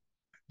all.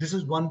 This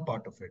is one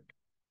part of it.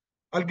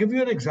 I'll give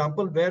you an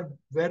example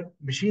where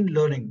machine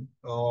learning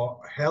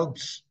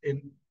helps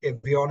in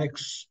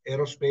avionics,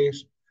 aerospace.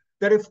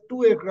 That if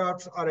two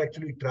aircrafts are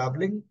actually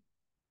traveling,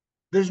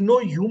 there's no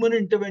human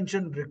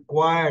intervention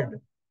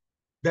required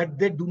that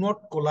they do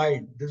not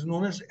collide. This is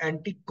known as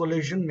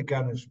anti-collision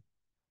mechanism.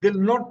 They'll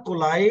not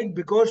collide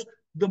because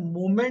the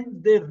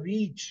moment they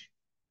reach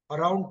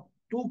around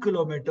 2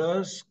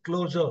 kilometers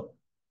closer,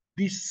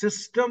 the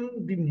system,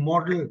 the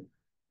model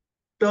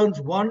turns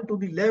one to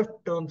the left,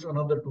 turns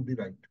another to the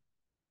right.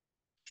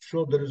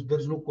 So there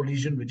is no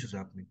collision which is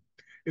happening.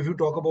 If you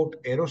talk about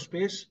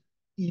aerospace,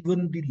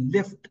 even the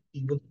lift,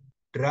 even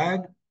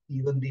drag,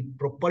 even the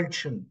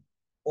propulsion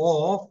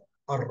of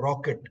a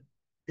rocket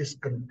is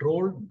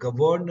controlled,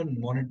 governed, and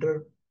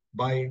monitored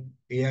by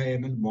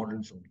AI/ML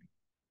models only.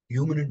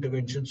 Human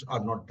interventions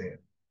are not there.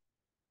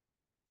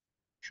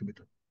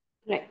 Shubhita.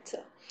 Right,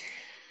 sir.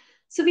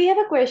 So we have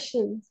a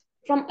question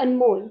from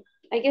Anmol.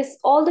 I guess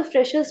all the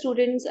fresher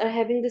students are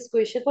having this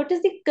question. What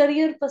is the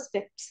career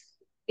prospects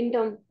in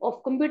terms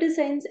of computer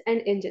science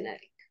and engineering?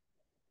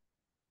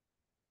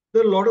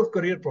 There are a lot of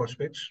career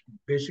prospects.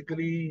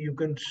 Basically, you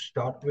can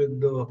start with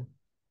the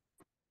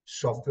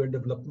software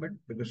development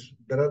because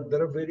there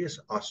are various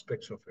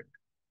aspects of it.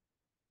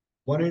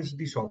 One is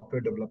the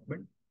software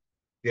development.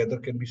 The other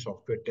can be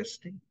software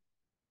testing.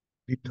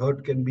 The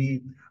third can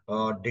be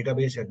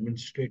database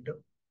administrator.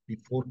 The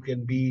fourth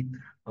can be,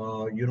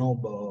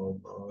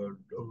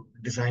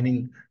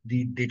 designing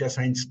the data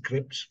science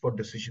scripts for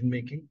decision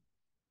making.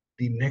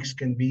 The next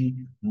can be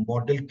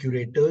model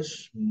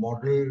curators,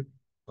 even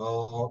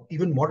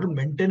model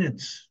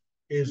maintenance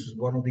is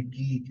one of the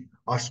key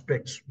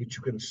aspects which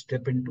you can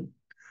step into.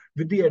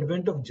 With the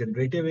advent of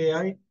generative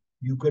AI,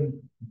 you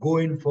can go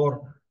in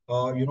for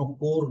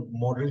core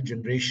model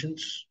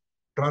generations,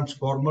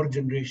 transformer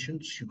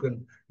generations. You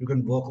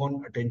can work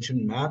on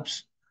attention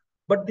maps,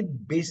 but the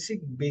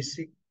basic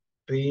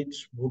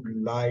traits would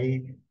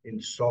lie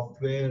in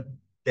software,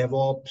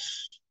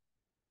 DevOps.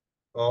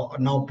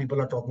 Now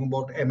people are talking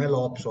about ML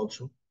ops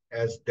also.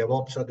 As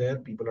DevOps are there,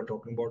 people are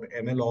talking about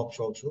ML ops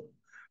also.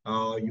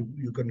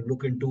 You can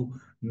look into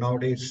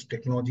nowadays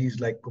technologies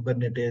like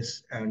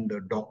Kubernetes and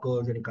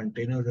Dockers and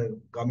containers have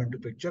come into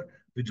picture,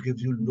 which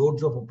gives you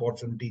loads of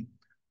opportunity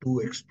to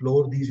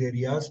explore these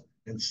areas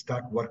and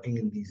start working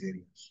in these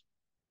areas.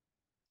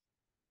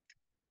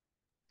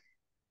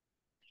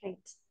 Right.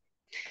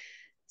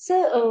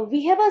 So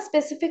we have a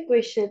specific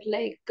question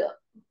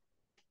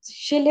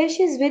Shailesh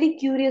is very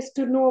curious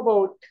to know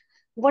about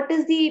what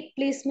is the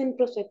placement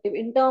perspective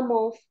in terms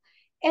of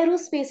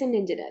aerospace and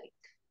engineering.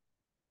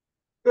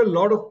 There are a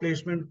lot of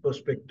placement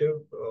perspective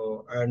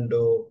and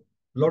a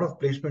lot of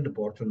placement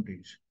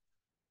opportunities.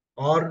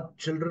 Our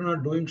children are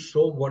doing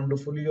so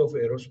wonderfully of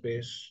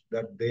aerospace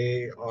that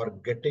they are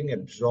getting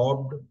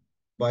absorbed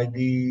by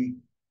the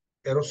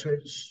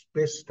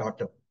aerospace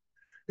startup.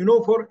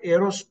 For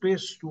aerospace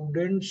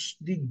students,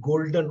 the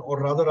golden, or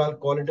rather, I'll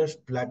call it as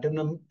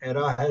platinum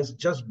era has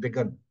just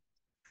begun.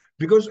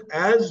 Because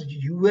as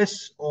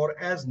US or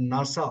as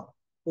NASA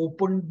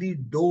opened the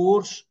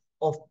doors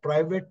of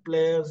private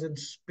players in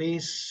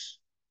space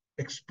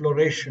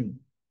exploration,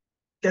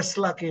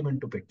 Tesla came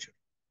into picture.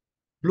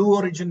 Blue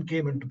Origin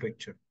came into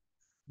picture.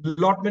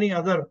 Lot many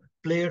other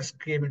players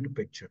came into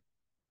picture.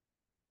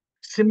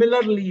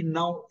 Similarly,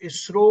 now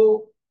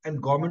ISRO and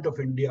Government of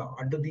India,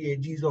 under the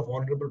aegis of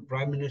Honorable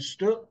Prime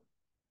Minister,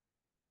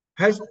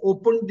 has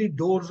opened the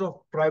doors of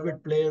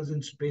private players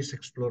in space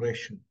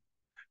exploration.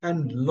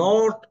 And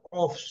lot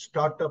of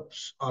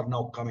startups are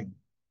now coming.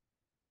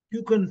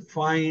 You can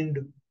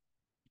find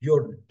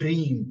your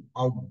dream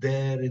out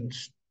there in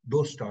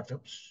those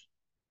startups.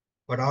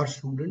 But our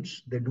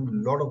students, they do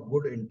a lot of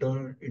good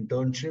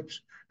internships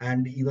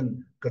and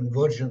even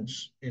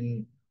conversions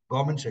in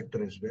government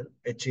sector as well,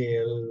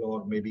 HAL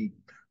or maybe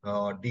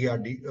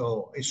DRD,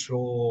 ISRO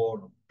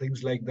or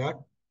things like that.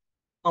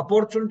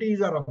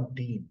 Opportunities are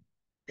umpteen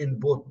in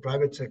both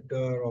private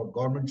sector or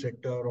government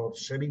sector or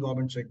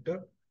semi-government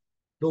sector.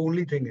 The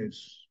only thing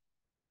is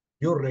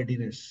your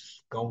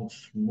readiness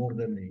counts more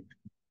than it.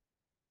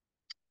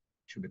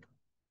 Shubhita.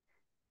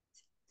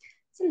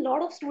 So a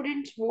lot of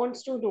students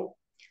wants to know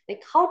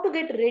how to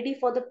get ready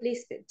for the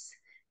placements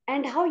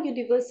and how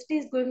university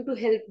is going to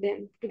help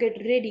them to get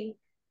ready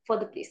for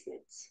the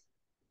placements.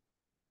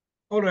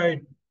 All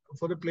right.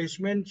 For the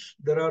placements,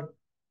 there are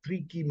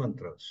three key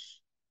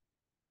mantras.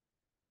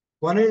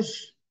 One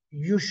is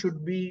you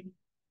should be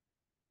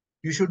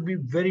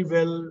very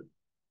well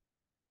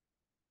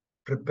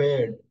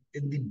prepared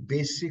in the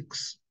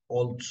basics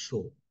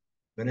also.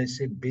 When I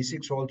say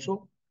basics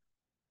also,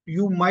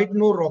 you might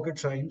know rocket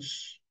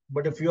science,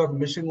 but if you are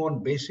missing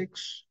on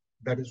basics,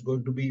 that is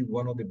going to be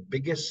one of the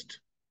biggest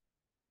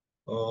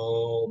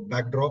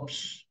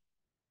backdrops.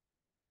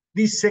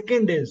 The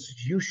second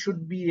is you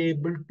should be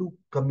able to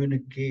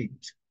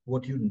communicate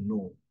what you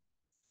know.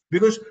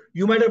 Because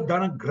you might have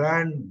done a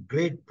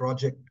great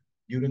project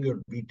during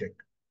your BTech.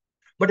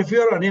 But if you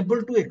are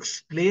unable to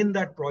explain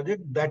that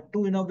project, that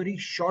too in a very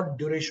short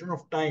duration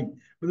of time,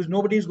 because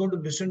nobody is going to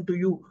listen to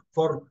you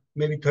for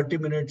maybe 30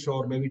 minutes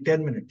or maybe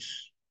 10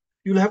 minutes.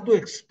 You'll have to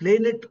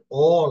explain it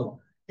all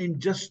in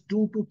just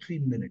 2 to 3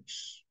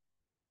 minutes.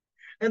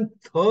 And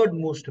third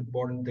most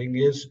important thing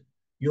is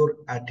your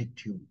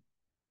attitude.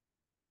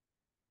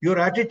 Your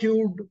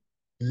attitude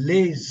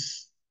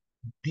lays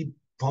the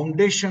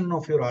foundation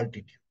of your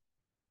altitude.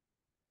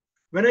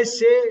 When I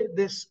say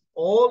this,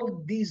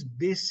 all these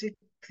basic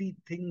three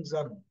things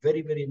are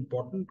very, very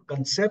important.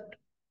 Concept,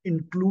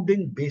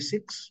 including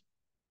basics,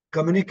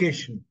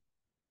 communication,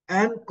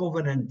 and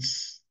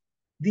covenants.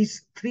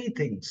 These three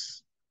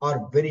things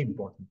are very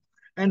important.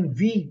 And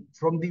we,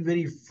 from the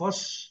very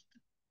first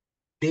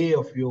day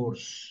of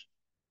yours,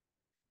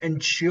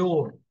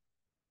 ensure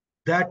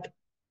that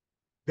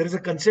there is a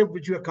concept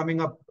which we are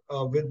coming up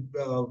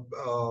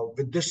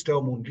with this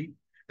term only,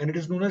 and it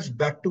is known as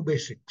back to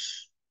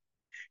basics,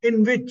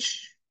 in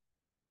which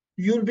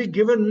you'll be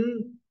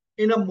given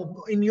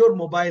in your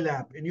mobile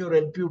app, in your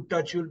LPU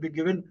Touch, you'll be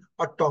given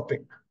a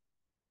topic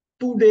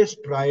 2 days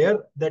prior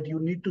that you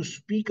need to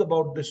speak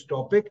about this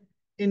topic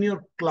in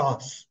your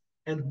class.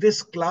 And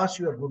this class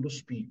you are going to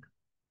speak.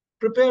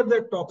 Prepare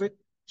that topic,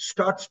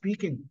 start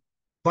speaking.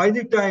 By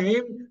the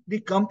time the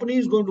company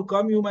is going to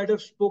come, you might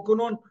have spoken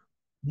on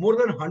more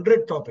than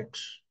 100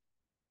 topics.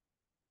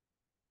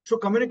 So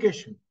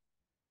communication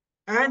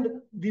and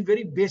the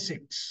very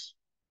basics.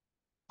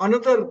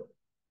 Another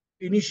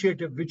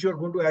initiative which you're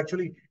going to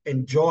actually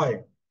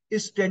enjoy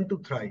is Tend to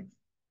Thrive,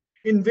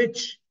 in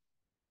which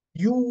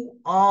you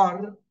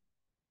are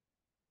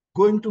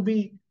going to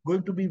be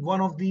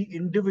one of the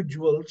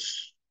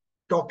individuals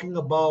talking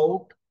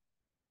about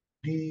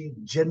the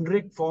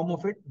generic form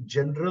of it,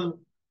 general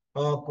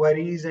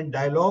queries and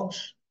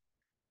dialogues,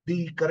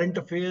 the current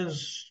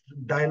affairs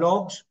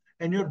dialogues,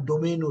 and your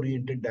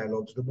domain-oriented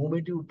dialogues. The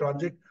moment you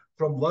transit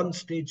from one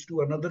stage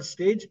to another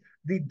stage,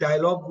 the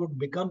dialogue would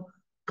become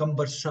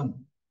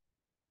cumbersome.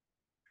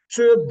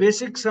 So your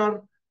basics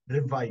are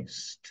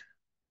revised.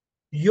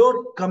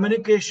 Your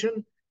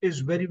communication is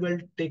very well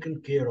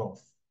taken care of.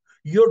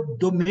 Your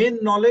domain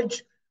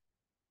knowledge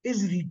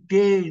is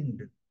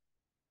retained.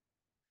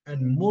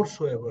 And more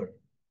so ever,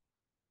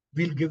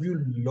 we'll give you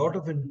a lot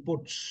of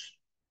inputs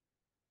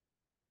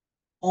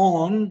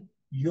on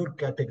your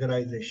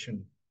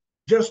categorization.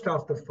 Just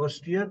after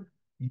first year,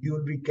 you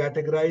will be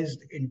categorized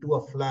into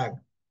a flag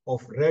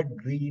of red,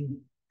 green,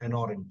 and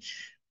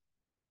orange.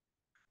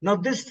 Now,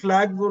 this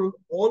flag will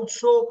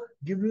also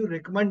give you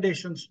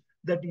recommendations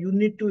that you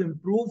need to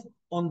improve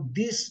on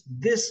this,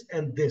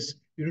 and this.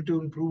 You need to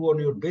improve on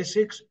your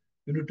basics.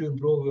 You need to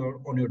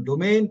improve on your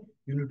domain.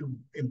 You need to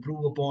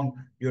improve upon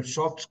your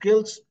soft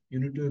skills. You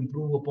need to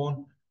improve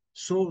upon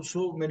so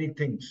many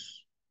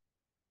things.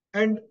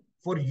 And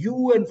for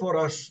you and for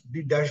us,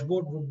 the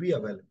dashboard would be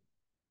available.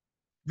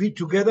 We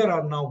together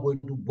are now going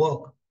to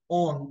work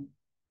on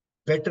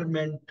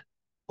betterment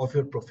of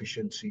your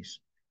proficiencies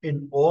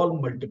in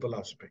all multiple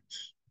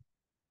aspects.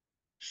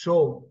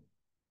 So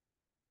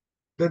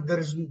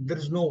there's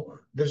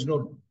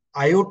no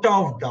iota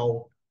of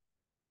doubt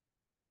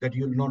that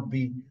you'll not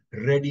be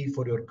ready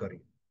for your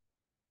career.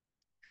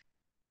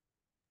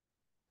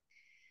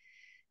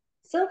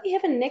 So we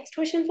have a next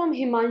question from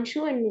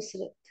Himanshu and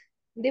Nusrat.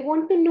 They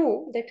want to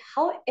know that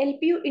how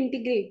LPU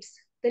integrates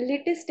the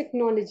latest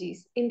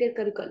technologies in their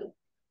curriculum.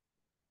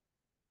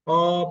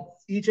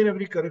 Each and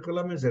every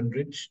curriculum is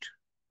enriched,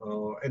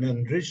 and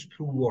enriched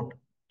through what?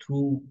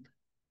 Through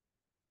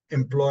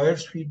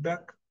employers'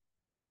 feedback,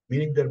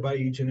 meaning thereby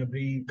each and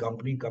every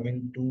company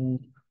coming to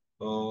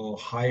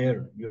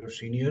hire your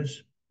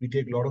seniors, we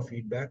take a lot of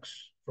feedbacks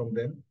from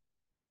them.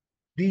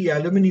 The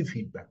alumni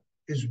feedback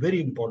is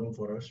very important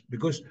for us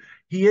because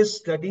he has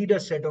studied a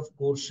set of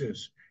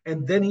courses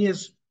and then he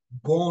has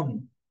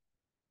gone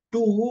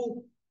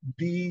to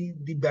the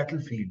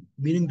battlefield,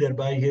 meaning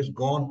thereby he has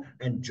gone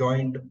and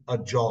joined a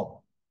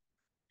job.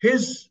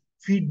 His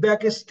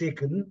feedback is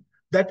taken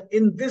that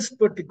in this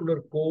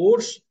particular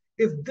course,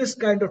 if this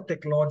kind of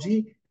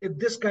technology, if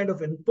this kind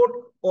of input,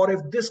 or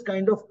if this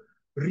kind of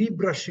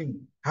rebrushing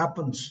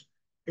happens,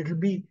 it will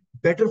be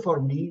better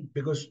for me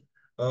because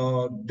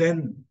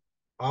then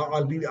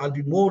I'll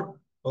be more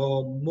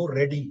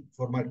ready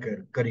for my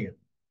career.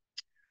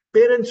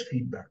 Parents'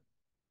 feedback.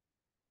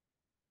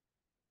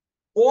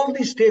 All the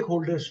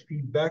stakeholders'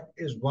 feedback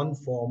is one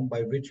form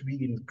by which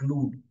we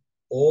include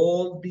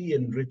all the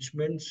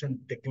enrichments and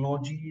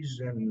technologies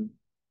and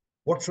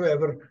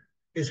whatsoever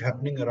is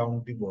happening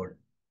around the world.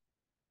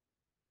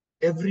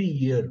 Every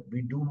year,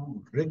 we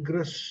do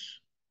rigorous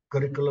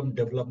curriculum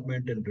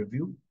development and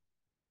review.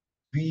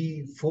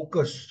 We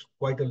focus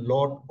quite a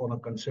lot on a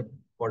concept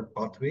called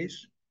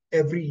pathways.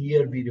 Every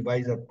year, we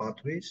revise our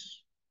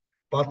pathways.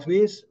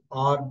 Pathways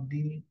are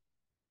the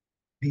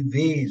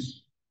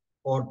ways,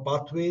 or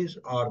pathways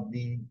are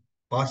the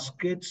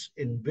baskets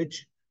in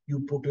which you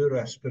put your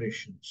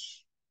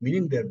aspirations.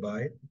 Meaning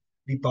thereby,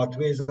 the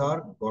pathways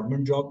are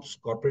government jobs,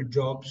 corporate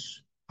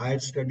jobs, higher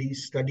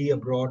studies, study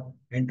abroad,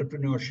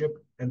 entrepreneurship,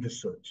 and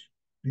research.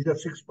 These are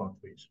 6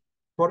 pathways.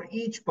 For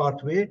each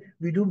pathway,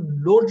 we do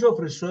loads of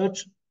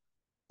research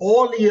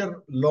all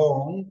year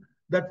long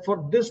that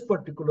for this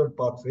particular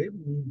pathway,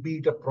 be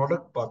it a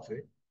product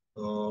pathway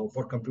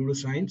for computer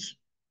science,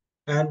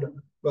 and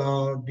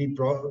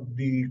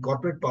the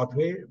corporate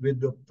pathway with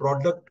the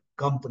product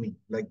company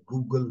like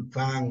Google,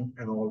 FANG,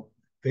 and all,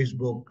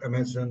 Facebook,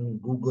 Amazon,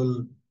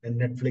 Google, and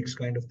Netflix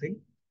kind of thing.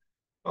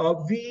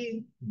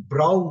 We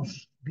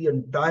browse the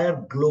entire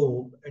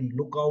globe and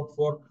look out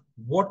for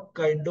what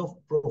kind of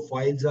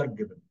profiles are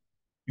given.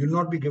 You'll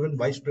not be given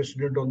vice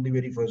president on the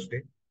very first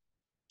day.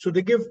 So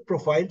they give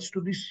profiles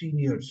to the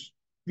seniors.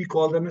 We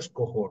call them as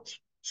cohorts.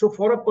 So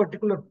for a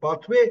particular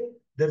pathway,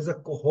 there is a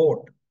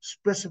cohort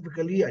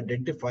specifically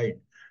identified.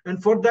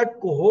 And for that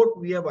cohort,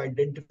 we have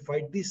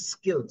identified the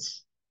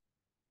skills.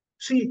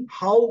 See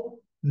how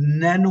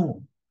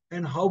nano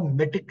and how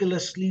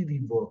meticulously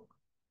we work.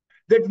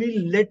 That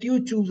we'll let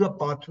you choose a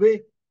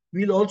pathway.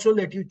 We'll also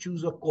let you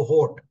choose a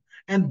cohort.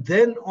 And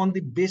then on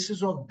the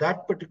basis of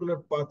that particular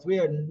pathway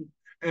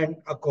and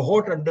a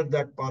cohort under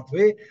that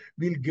pathway,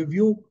 we'll give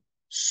you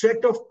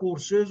set of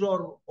courses,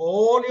 or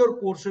all your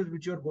courses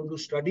which you're going to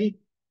study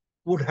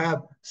would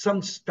have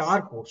some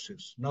star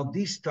courses. Now,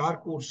 these star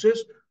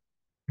courses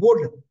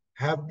would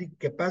have the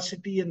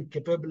capacity and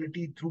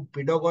capability through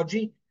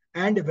pedagogy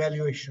and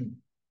evaluation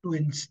to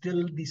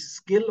instill the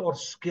skill or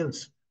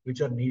skills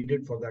which are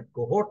needed for that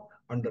cohort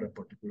under a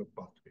particular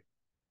pathway.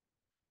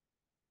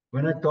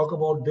 When I talk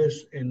about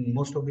this in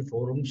most of the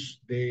forums,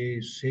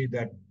 they say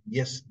that,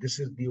 yes, this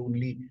is the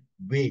only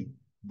way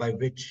by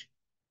which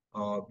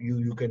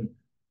you can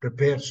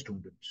prepare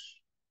students.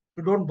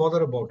 So don't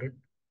bother about it.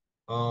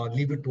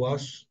 Leave it to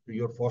us,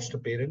 your foster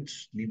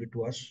parents, leave it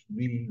to us.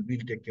 We'll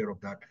take care of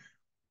that.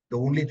 The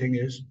only thing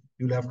is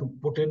you'll have to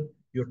put in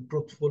your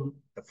truthful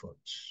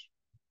efforts.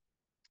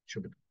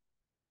 Shubhita.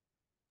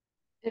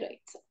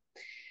 Right.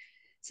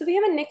 So we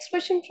have a next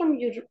question from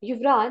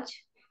Yuvraj,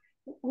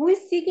 who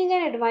is seeking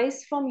an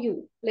advice from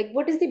you. Like,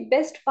 what is the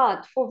best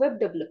path for web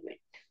development?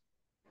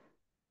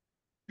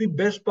 The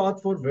best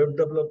path for web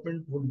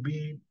development would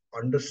be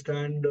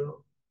understand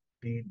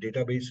the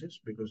databases,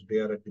 because they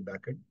are at the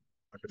back end.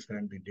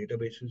 Understand the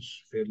databases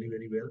fairly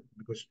very well,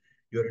 because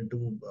you're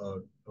into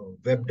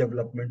web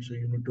development, so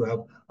you need to have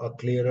a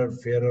clearer,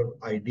 fairer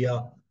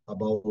idea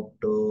about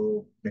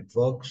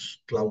networks,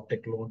 cloud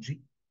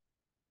technology,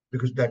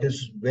 because that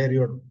is where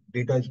your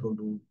data is going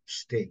to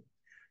stay.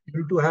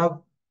 You need to have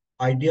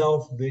idea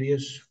of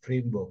various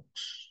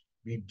frameworks,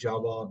 be it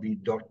Java, be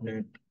it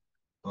 .NET,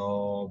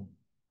 uh,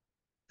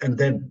 and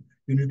then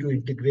you need to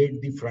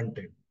integrate the front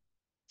end.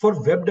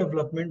 For web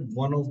development,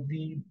 one of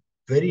the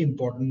very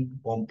important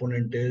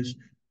component is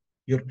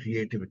your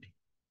creativity,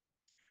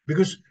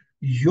 because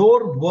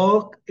your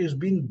work is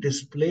being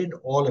displayed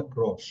all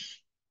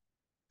across.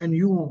 And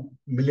you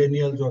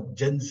millennials or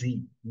Gen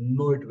Z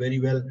know it very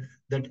well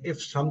that if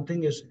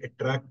something is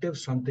attractive,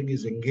 something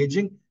is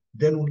engaging,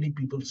 then only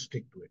people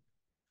stick to it.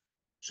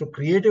 So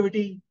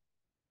creativity,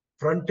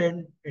 front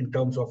end in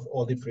terms of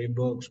all the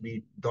frameworks,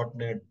 be it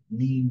 .NET,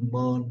 Mean,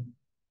 MERN,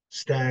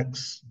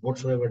 stacks,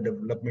 whatsoever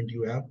development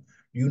you have,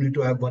 you need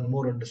to have one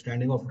more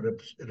understanding of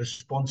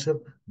responsive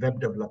web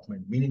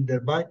development, meaning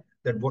thereby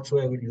that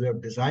whatsoever you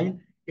have designed,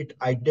 it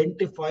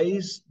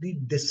identifies the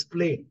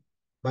display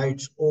by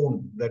its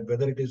own, that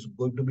whether it is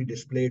going to be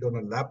displayed on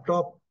a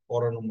laptop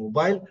or on a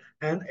mobile,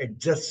 and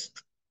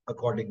adjust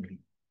accordingly.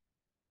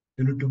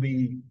 You need to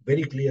be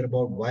very clear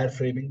about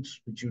wireframings,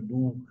 which you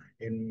do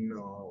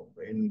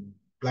in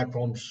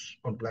platforms,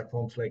 on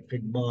platforms like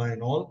Figma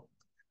and all.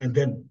 And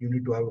then you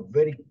need to have a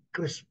very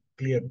crisp,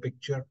 clear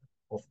picture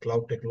of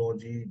cloud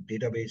technology,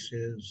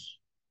 databases,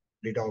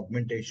 data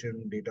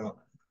augmentation, data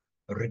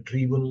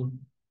retrieval,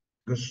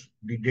 because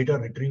the data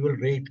retrieval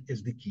rate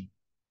is the key.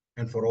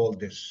 And for all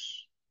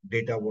this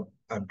data, what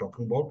I'm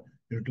talking about,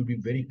 you need to be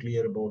very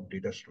clear about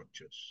data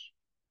structures.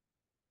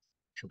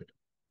 Shubhita.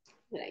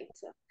 Right.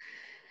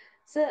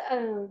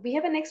 So we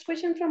have a next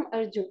question from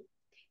Arjun.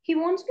 He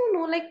wants to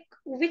know like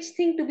which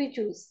thing to be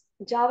choose,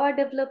 Java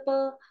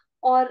developer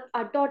or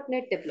a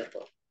 .NET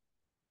developer.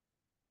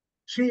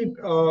 See,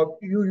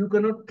 you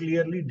cannot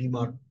clearly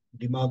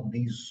demark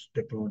these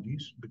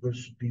technologies,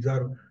 because these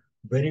are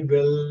very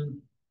well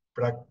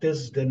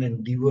practiced and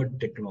endeavored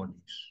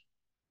technologies.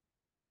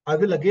 I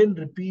will again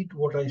repeat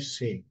what I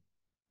say.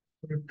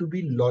 You need to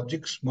be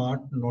logic smart,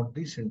 not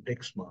the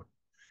syntax smart.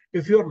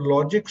 If you're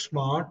logic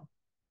smart,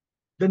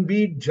 then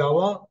be it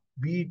Java,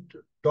 be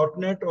it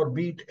 .NET, or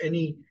be it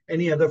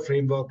any other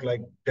framework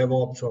like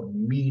DevOps or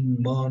Mean,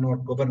 MERN, or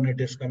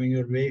Kubernetes coming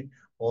your way,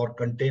 or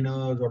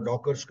containers or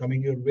Dockers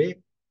coming your way.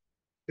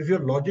 If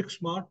you're logic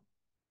smart,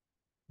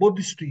 both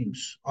the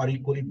streams are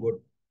equally good,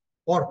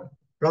 or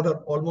rather,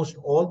 almost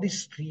all the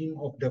stream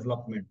of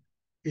development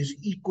is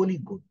equally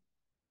good.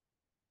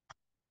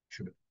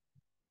 Should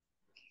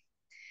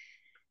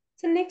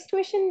So next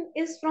question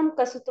is from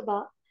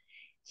Kasutaba.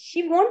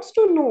 She wants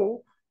to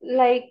know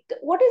like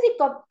what is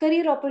the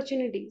career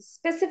opportunities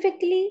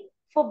specifically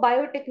for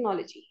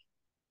biotechnology.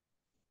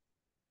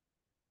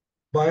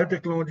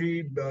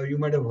 biotechnology, you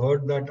might have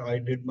heard that I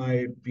did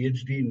my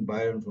PhD in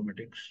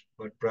bioinformatics,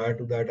 but prior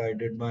to that, I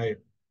did my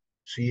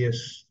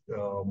CS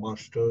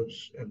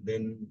masters, and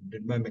then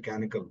did my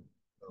mechanical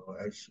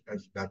as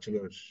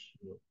bachelor's.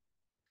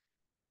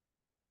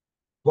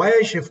 Why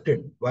I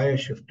shifted? Why I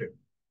shifted?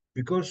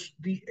 Because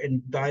the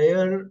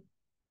entire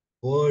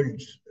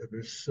world's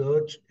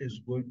research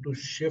is going to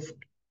shift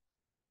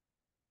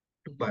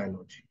to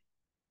biology,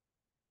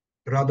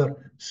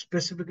 rather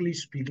specifically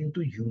speaking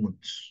to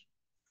humans.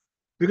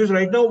 Because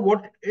right now,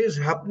 what is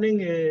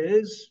happening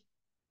is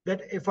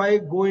that if I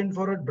go in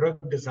for a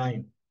drug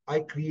design,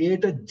 I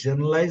create a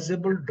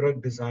generalizable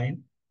drug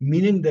design,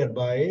 meaning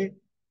thereby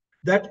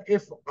that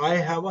if I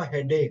have a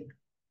headache,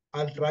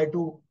 I'll try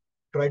to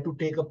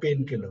take a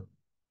painkiller,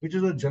 which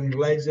is a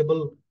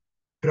generalizable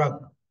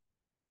drug.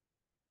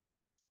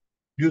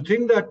 Do you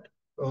think that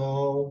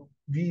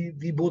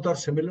we both are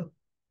similar?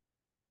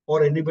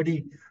 Or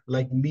anybody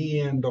like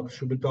me and Dr.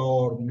 Shubhita,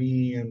 or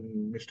me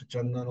and Mr.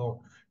 Chandan,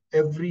 or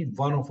every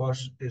one of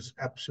us is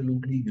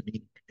absolutely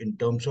unique in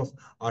terms of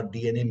our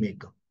DNA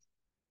makeup.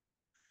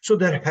 So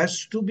there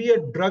has to be a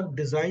drug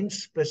designed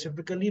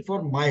specifically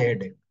for my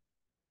headache.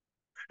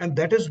 And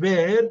that is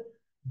where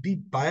the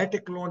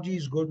biotechnology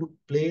is going to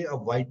play a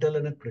vital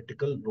and a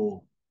critical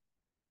role.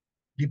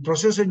 The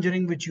process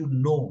engineering, which you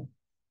know,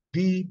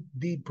 the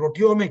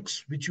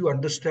proteomics, which you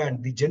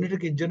understand, the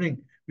genetic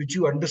engineering, which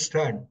you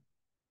understand,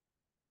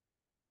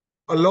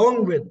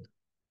 along with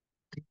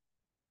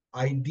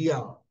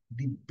idea,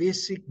 the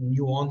basic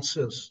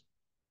nuances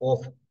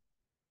of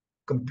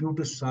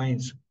computer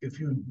science, if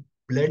you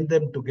blend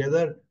them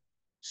together,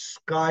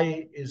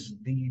 sky is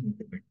the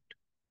limit.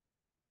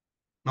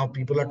 Now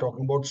people are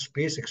talking about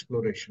space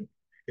exploration.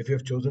 If you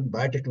have chosen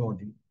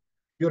biotechnology,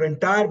 your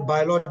entire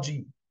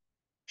biology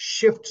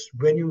shifts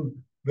when you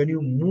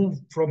move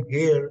from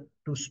here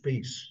to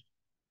space.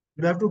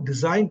 You have to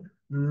design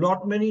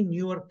lot many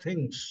newer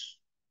things.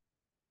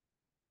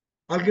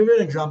 I'll give you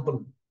an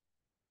example.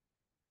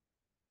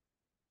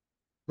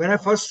 When I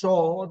first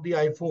saw the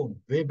iPhone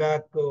way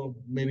back,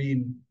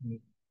 maybe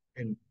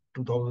in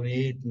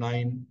 2008,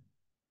 9,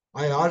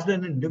 I asked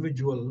an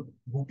individual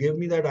who gave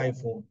me that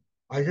iPhone.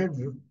 I said,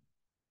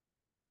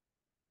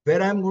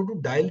 where I'm going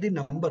to dial the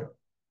number.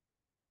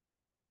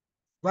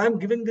 Why I'm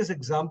giving this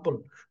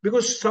example?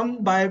 Because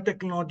some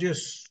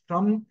biotechnologist,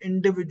 some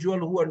individual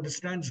who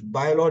understands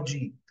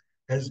biology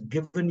has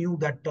given you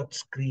that touch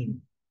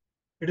screen.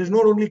 It is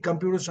not only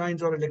computer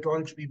science or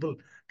electronics people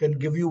can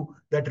give you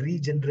that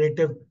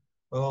regenerative,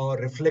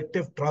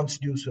 reflective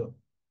transducer.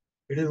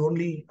 It is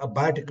only a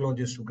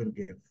biotechnologist who can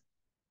give.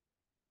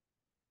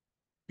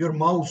 Your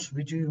mouse,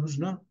 which you use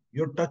now,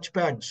 your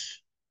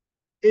touchpads,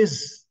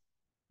 is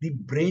the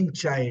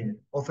brainchild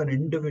of an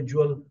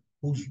individual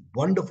who's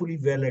wonderfully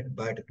well at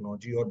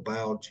biotechnology or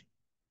biology.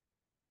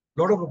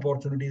 A lot of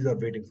opportunities are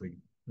waiting for you.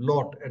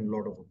 Lot and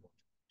lot of opportunities.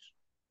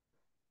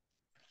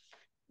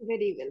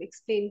 Very well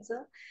explained,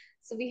 sir.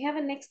 So we have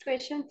a next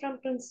question from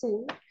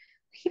Prinsoon.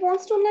 He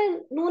wants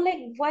to know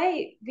like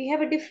why we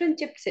have a different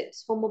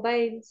chipsets for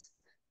mobiles,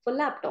 for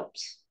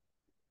laptops.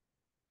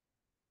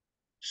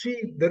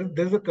 See,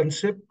 there's a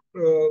concept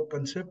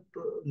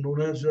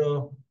known as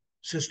a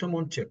system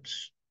on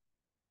chips.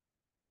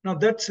 Now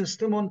that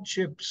system on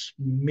chips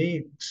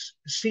makes,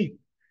 see,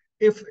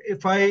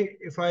 if I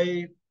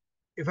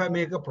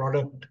make a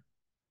product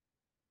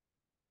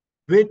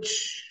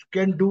which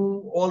can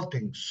do all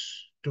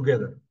things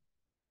together,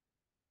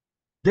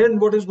 then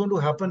what is going to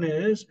happen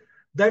is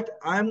that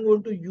I'm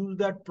going to use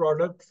that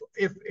product.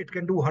 If it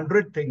can do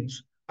 100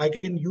 things, I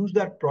can use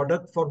that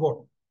product for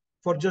what?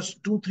 For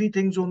just 2, 3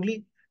 things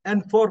only.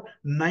 And for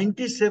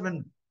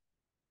 97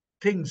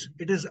 things,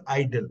 it is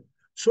idle.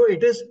 So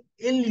it is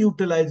ill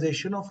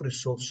utilization of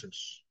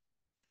resources.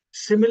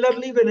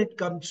 Similarly, when it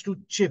comes to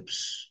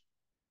chips,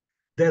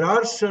 there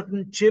are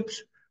certain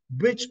chips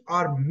which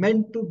are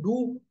meant to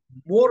do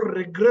more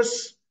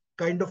rigorous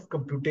kind of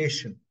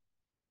computation.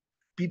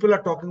 People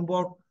are talking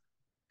about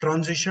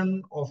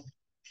transition of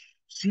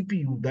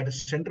CPU, that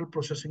is central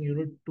processing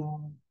unit,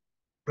 to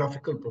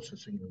graphical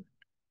processing unit.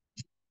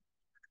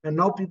 And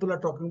now people are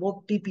talking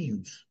about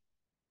TPUs,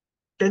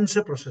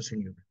 tensor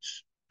processing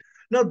units.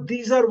 Now,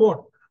 these are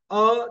what?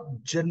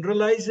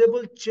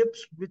 Generalizable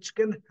chips which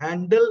can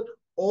handle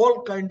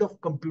all kind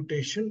of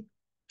computation,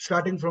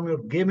 starting from your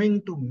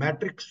gaming to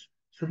matrix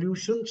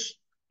solutions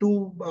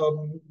to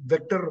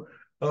vector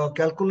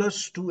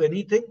calculus to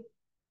anything.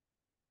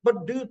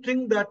 But do you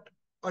think that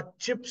a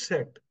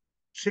chipset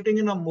sitting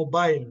in a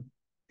mobile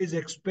is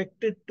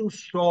expected to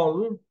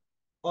solve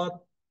a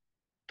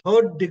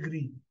third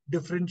degree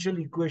differential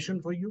equation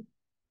for you?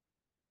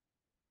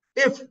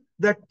 If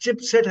that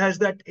chipset has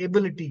that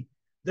ability,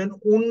 then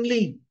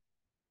only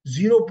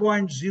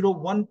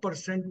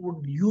 0.01%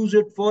 would use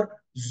it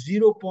for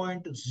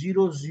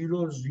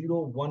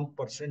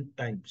 0.0001%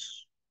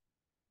 times.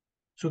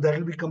 So that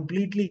will be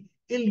completely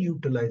ill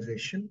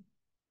utilization,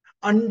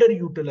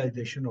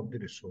 underutilization of the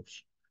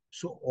resource.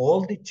 So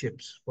all the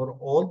chips for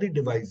all the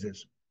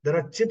devices, there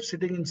are chips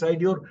sitting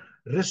inside your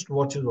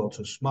wristwatches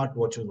also, smart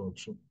watches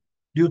also.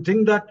 Do you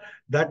think that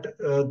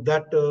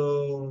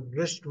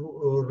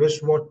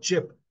wristwatch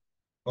chip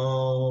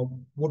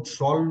would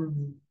solve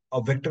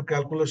a vector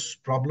calculus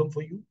problem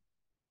for you?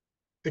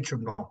 It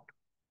should not,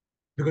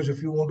 because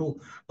if you want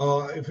to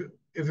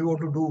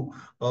do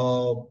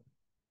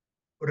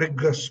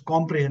rigorous,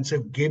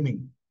 comprehensive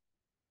gaming,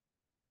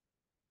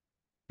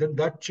 then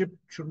that chip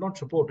should not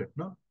support it.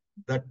 No,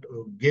 that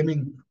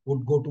gaming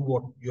would go to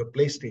what? Your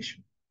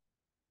PlayStation.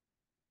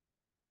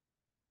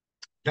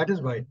 That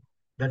is why.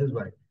 That is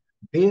why.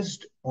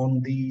 Based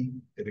on the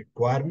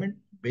requirement,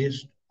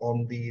 based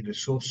on the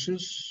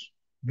resources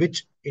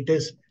which it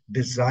is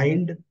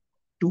designed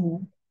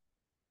to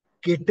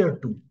cater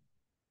to,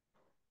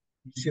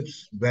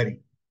 chips vary.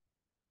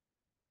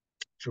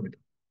 Shubhita.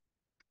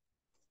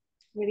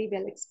 Very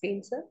well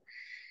explained, sir.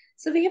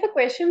 So we have a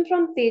question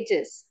from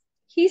Tejas.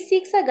 He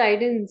seeks a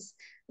guidance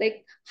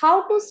like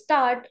how to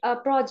start a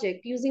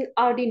project using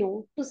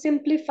Arduino to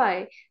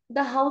simplify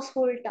the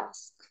household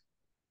task.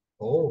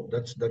 Oh,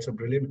 that's a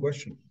brilliant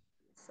question.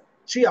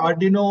 See,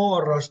 Arduino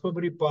or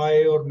Raspberry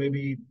Pi or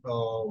maybe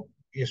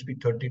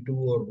ESP32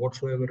 or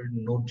whatsoever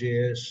in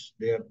Node.js,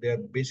 they are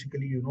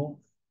basically,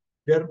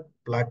 they're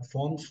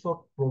platforms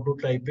for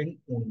prototyping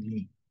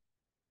only.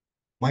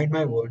 Mind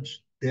my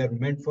words, they are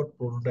meant for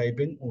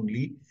prototyping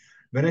only.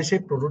 When I say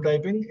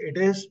prototyping, it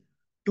is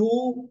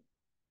to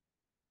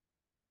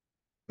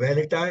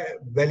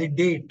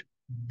validate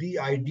the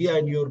idea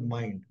in your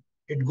mind.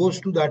 It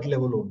goes to that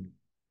level only.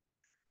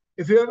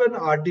 If you have an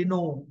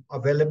Arduino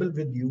available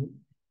with you,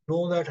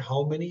 know that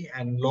how many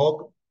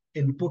analog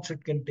inputs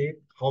it can take,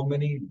 how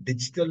many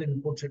digital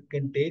inputs it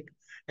can take,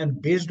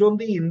 and based on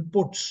the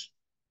inputs,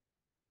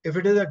 if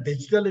it is a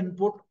digital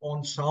input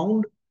on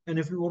sound, and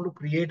if you want to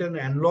create an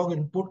analog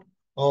input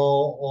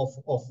of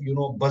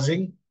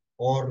buzzing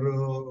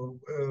or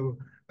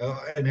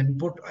an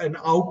input, an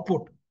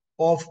output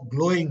of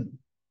glowing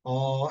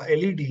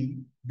LED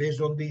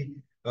based on the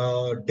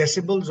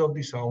decibels of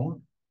the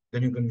sound,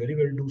 then you can very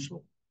well do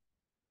so.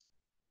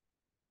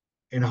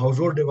 In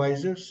household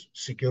devices,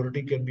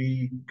 security can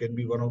be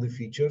one of the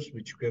features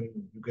which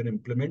you can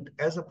implement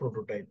as a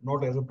prototype,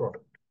 not as a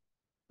product,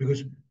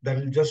 because that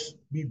will just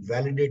be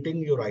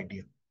validating your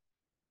idea.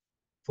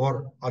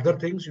 For other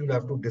things, you'll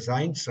have to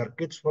design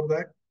circuits for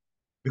that,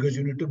 because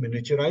you need to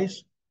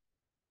miniaturize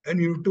and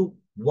you need to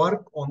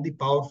work on the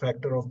power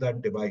factor of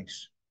that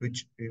device,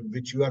 which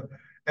you are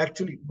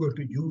actually going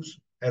to use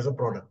as a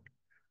product.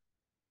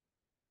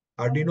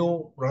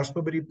 Arduino,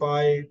 Raspberry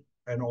Pi,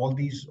 and all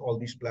these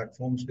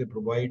platforms, they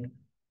provide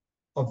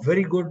a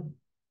very good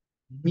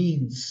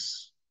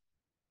means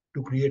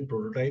to create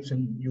prototypes,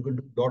 and you can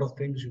do a lot of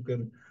things. You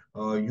can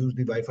use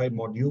the Wi-Fi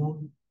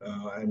module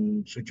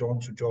and switch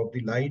on, switch off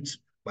the lights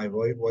by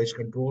voice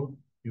control.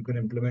 You can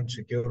implement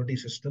security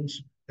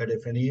systems that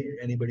if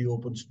anybody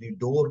opens the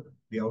door,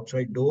 the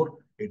outside door,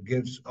 it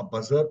gives a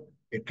buzzer.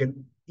 It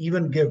can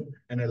even give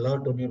an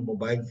alert on your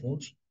mobile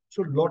phones.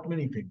 So lot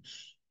many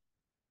things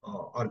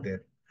are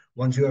there.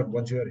 Once you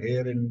are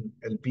here in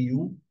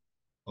LPU,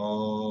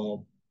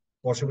 uh,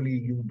 possibly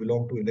you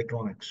belong to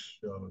electronics,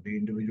 the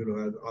individual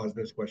who has asked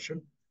this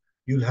question,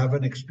 you'll have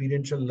an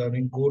experiential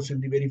learning course in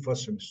the very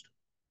first semester.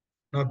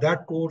 Now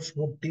that course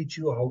would teach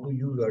you how to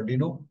use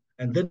Arduino,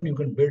 and then you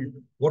can build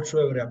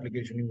whatsoever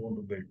application you want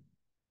to build.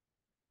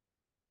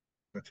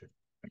 That's it.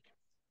 Thank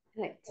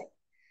Right.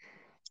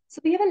 So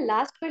we have a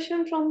last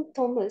question from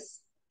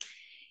Thomas.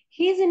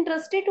 He is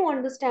interested to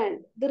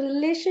understand the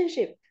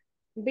relationship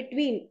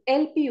between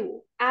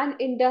LPU and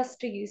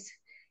industries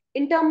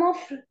in terms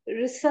of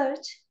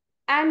research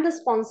and the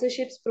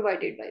sponsorships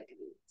provided by the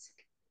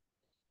university.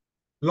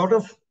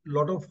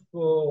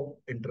 you.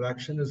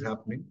 Interaction is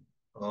happening.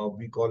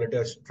 We call it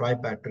as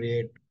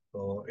tripatriate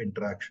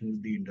interaction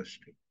with the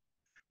industry.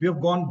 We have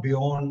gone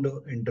beyond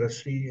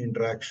industry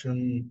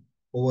interaction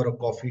over a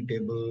coffee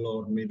table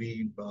or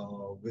maybe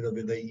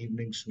with a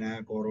evening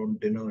snack or on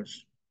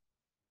dinners.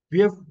 We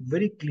have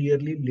very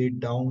clearly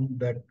laid down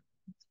that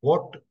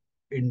what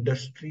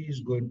industry is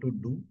going to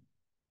do,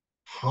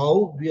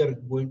 how we are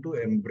going to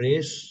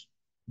embrace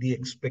the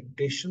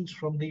expectations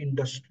from the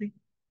industry.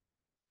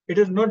 It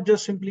is not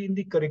just simply in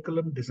the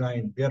curriculum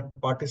design. They are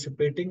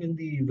participating in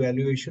the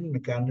evaluation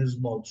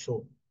mechanism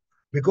also.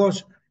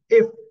 Because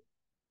if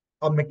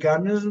a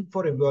mechanism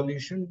for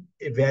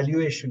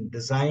evaluation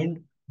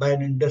designed by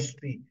an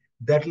industry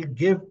that will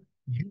give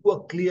you a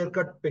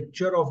clear-cut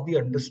picture of the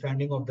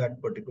understanding of that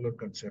particular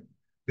concept,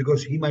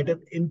 because he might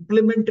have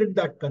implemented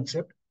that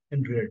concept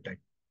in real time.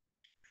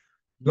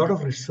 A lot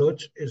of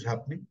research is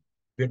happening.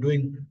 We're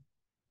doing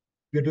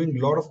we're doing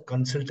a lot of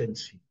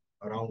consultancy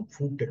around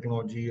food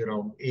technology,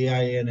 around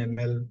AI and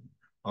ML,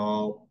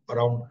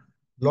 around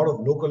a lot of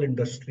local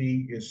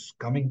industry is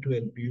coming to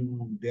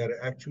LPU. They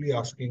are actually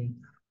asking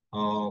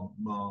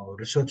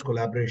research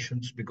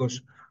collaborations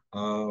because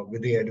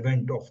with the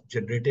advent of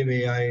generative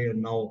AI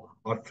and now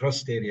our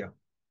thrust area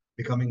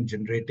becoming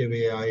generative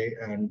AI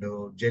and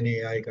Gen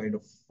AI kind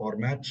of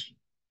formats,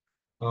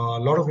 a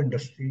lot of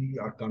industry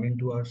are coming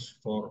to us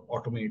for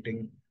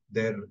automating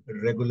their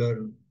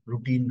regular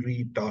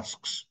routinary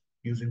tasks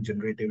using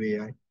generative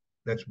AI.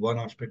 That's one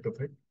aspect of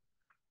it.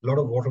 A lot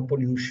of water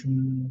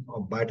pollution.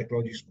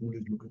 Biotechnology school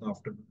is looking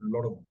after a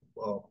lot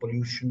of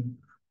pollution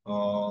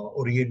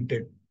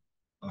oriented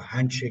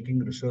handshaking,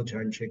 research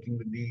handshaking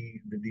with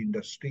the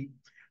industry.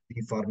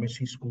 The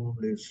pharmacy school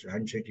is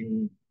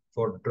handshaking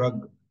for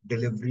drug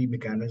delivery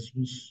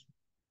mechanisms.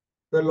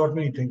 There are a lot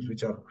many things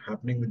which are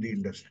happening with the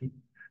industry,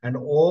 and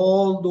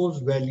all those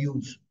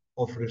values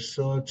of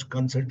research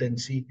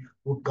consultancy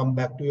would come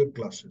back to your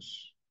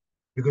classes.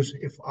 Because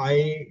if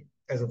I,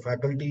 as a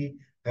faculty,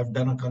 have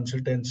done a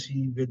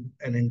consultancy with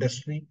an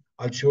industry,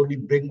 I'll surely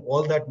bring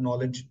all that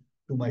knowledge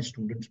to my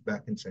students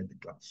back inside the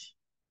class.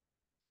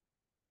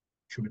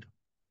 Should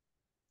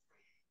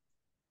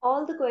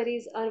All the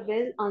queries are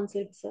well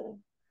answered, sir.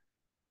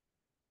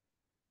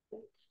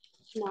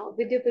 Now,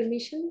 with your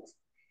permissions,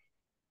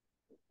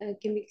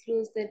 can we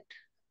close that?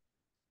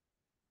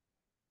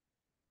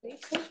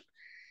 Right, sir?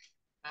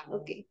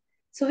 Okay.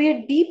 So, we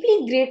are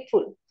deeply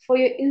grateful for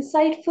your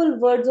insightful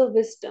words of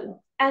wisdom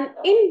and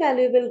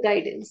invaluable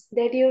guidance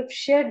that you have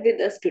shared with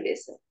us today,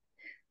 sir.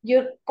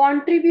 Your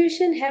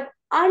contribution have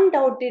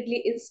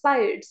undoubtedly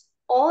inspired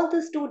all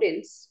the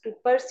students to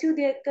pursue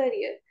their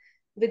career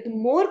with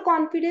more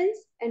confidence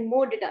and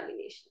more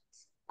determination.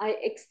 I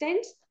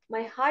extend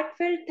my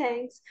heartfelt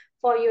thanks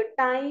for your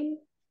time,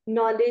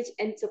 knowledge,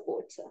 and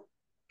support, sir.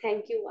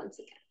 Thank you once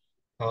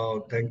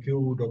again. Thank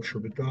you, Dr.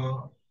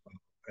 Shobita,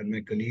 and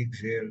my colleagues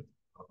here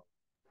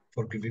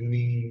for giving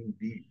me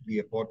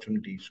the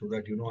opportunity so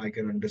that I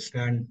can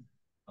understand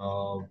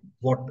uh,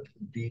 what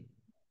the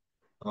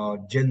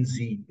Gen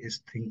Z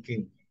is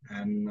thinking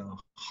and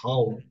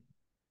how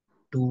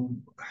to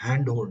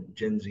handhold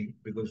Gen Z,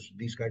 because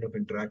these kind of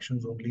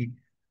interactions only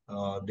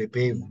they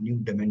pave new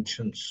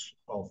dimensions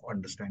of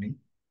understanding.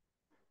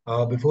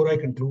 Before I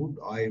conclude,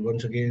 I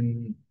once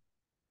again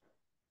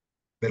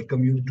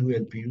welcome you to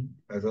LPU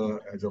as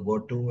a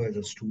Virtu, as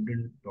a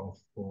student of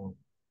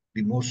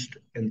the most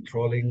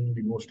enthralling,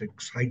 the most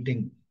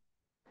exciting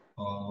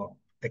uh,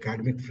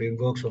 academic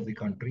frameworks of the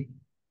country.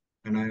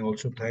 And I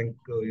also thank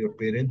your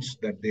parents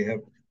that they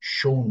have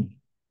shown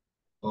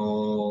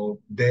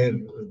their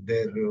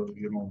their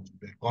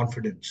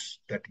confidence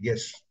that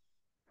yes,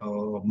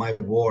 my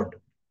ward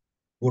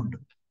would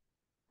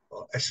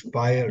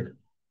aspire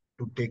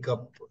to take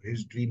up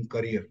his dream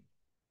career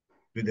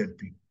with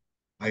LP.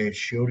 I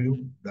assure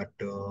you that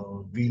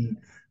we'll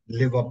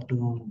live up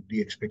to the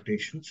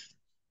expectations.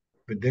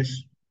 With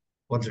this,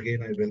 once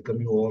again, I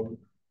welcome you all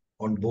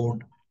on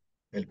board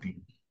LP.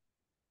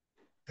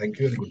 Thank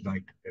you and good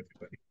night,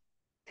 everybody.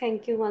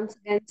 Thank you once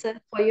again, sir,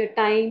 for your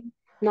time,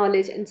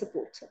 knowledge, and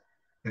support, sir.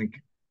 Thank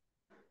you.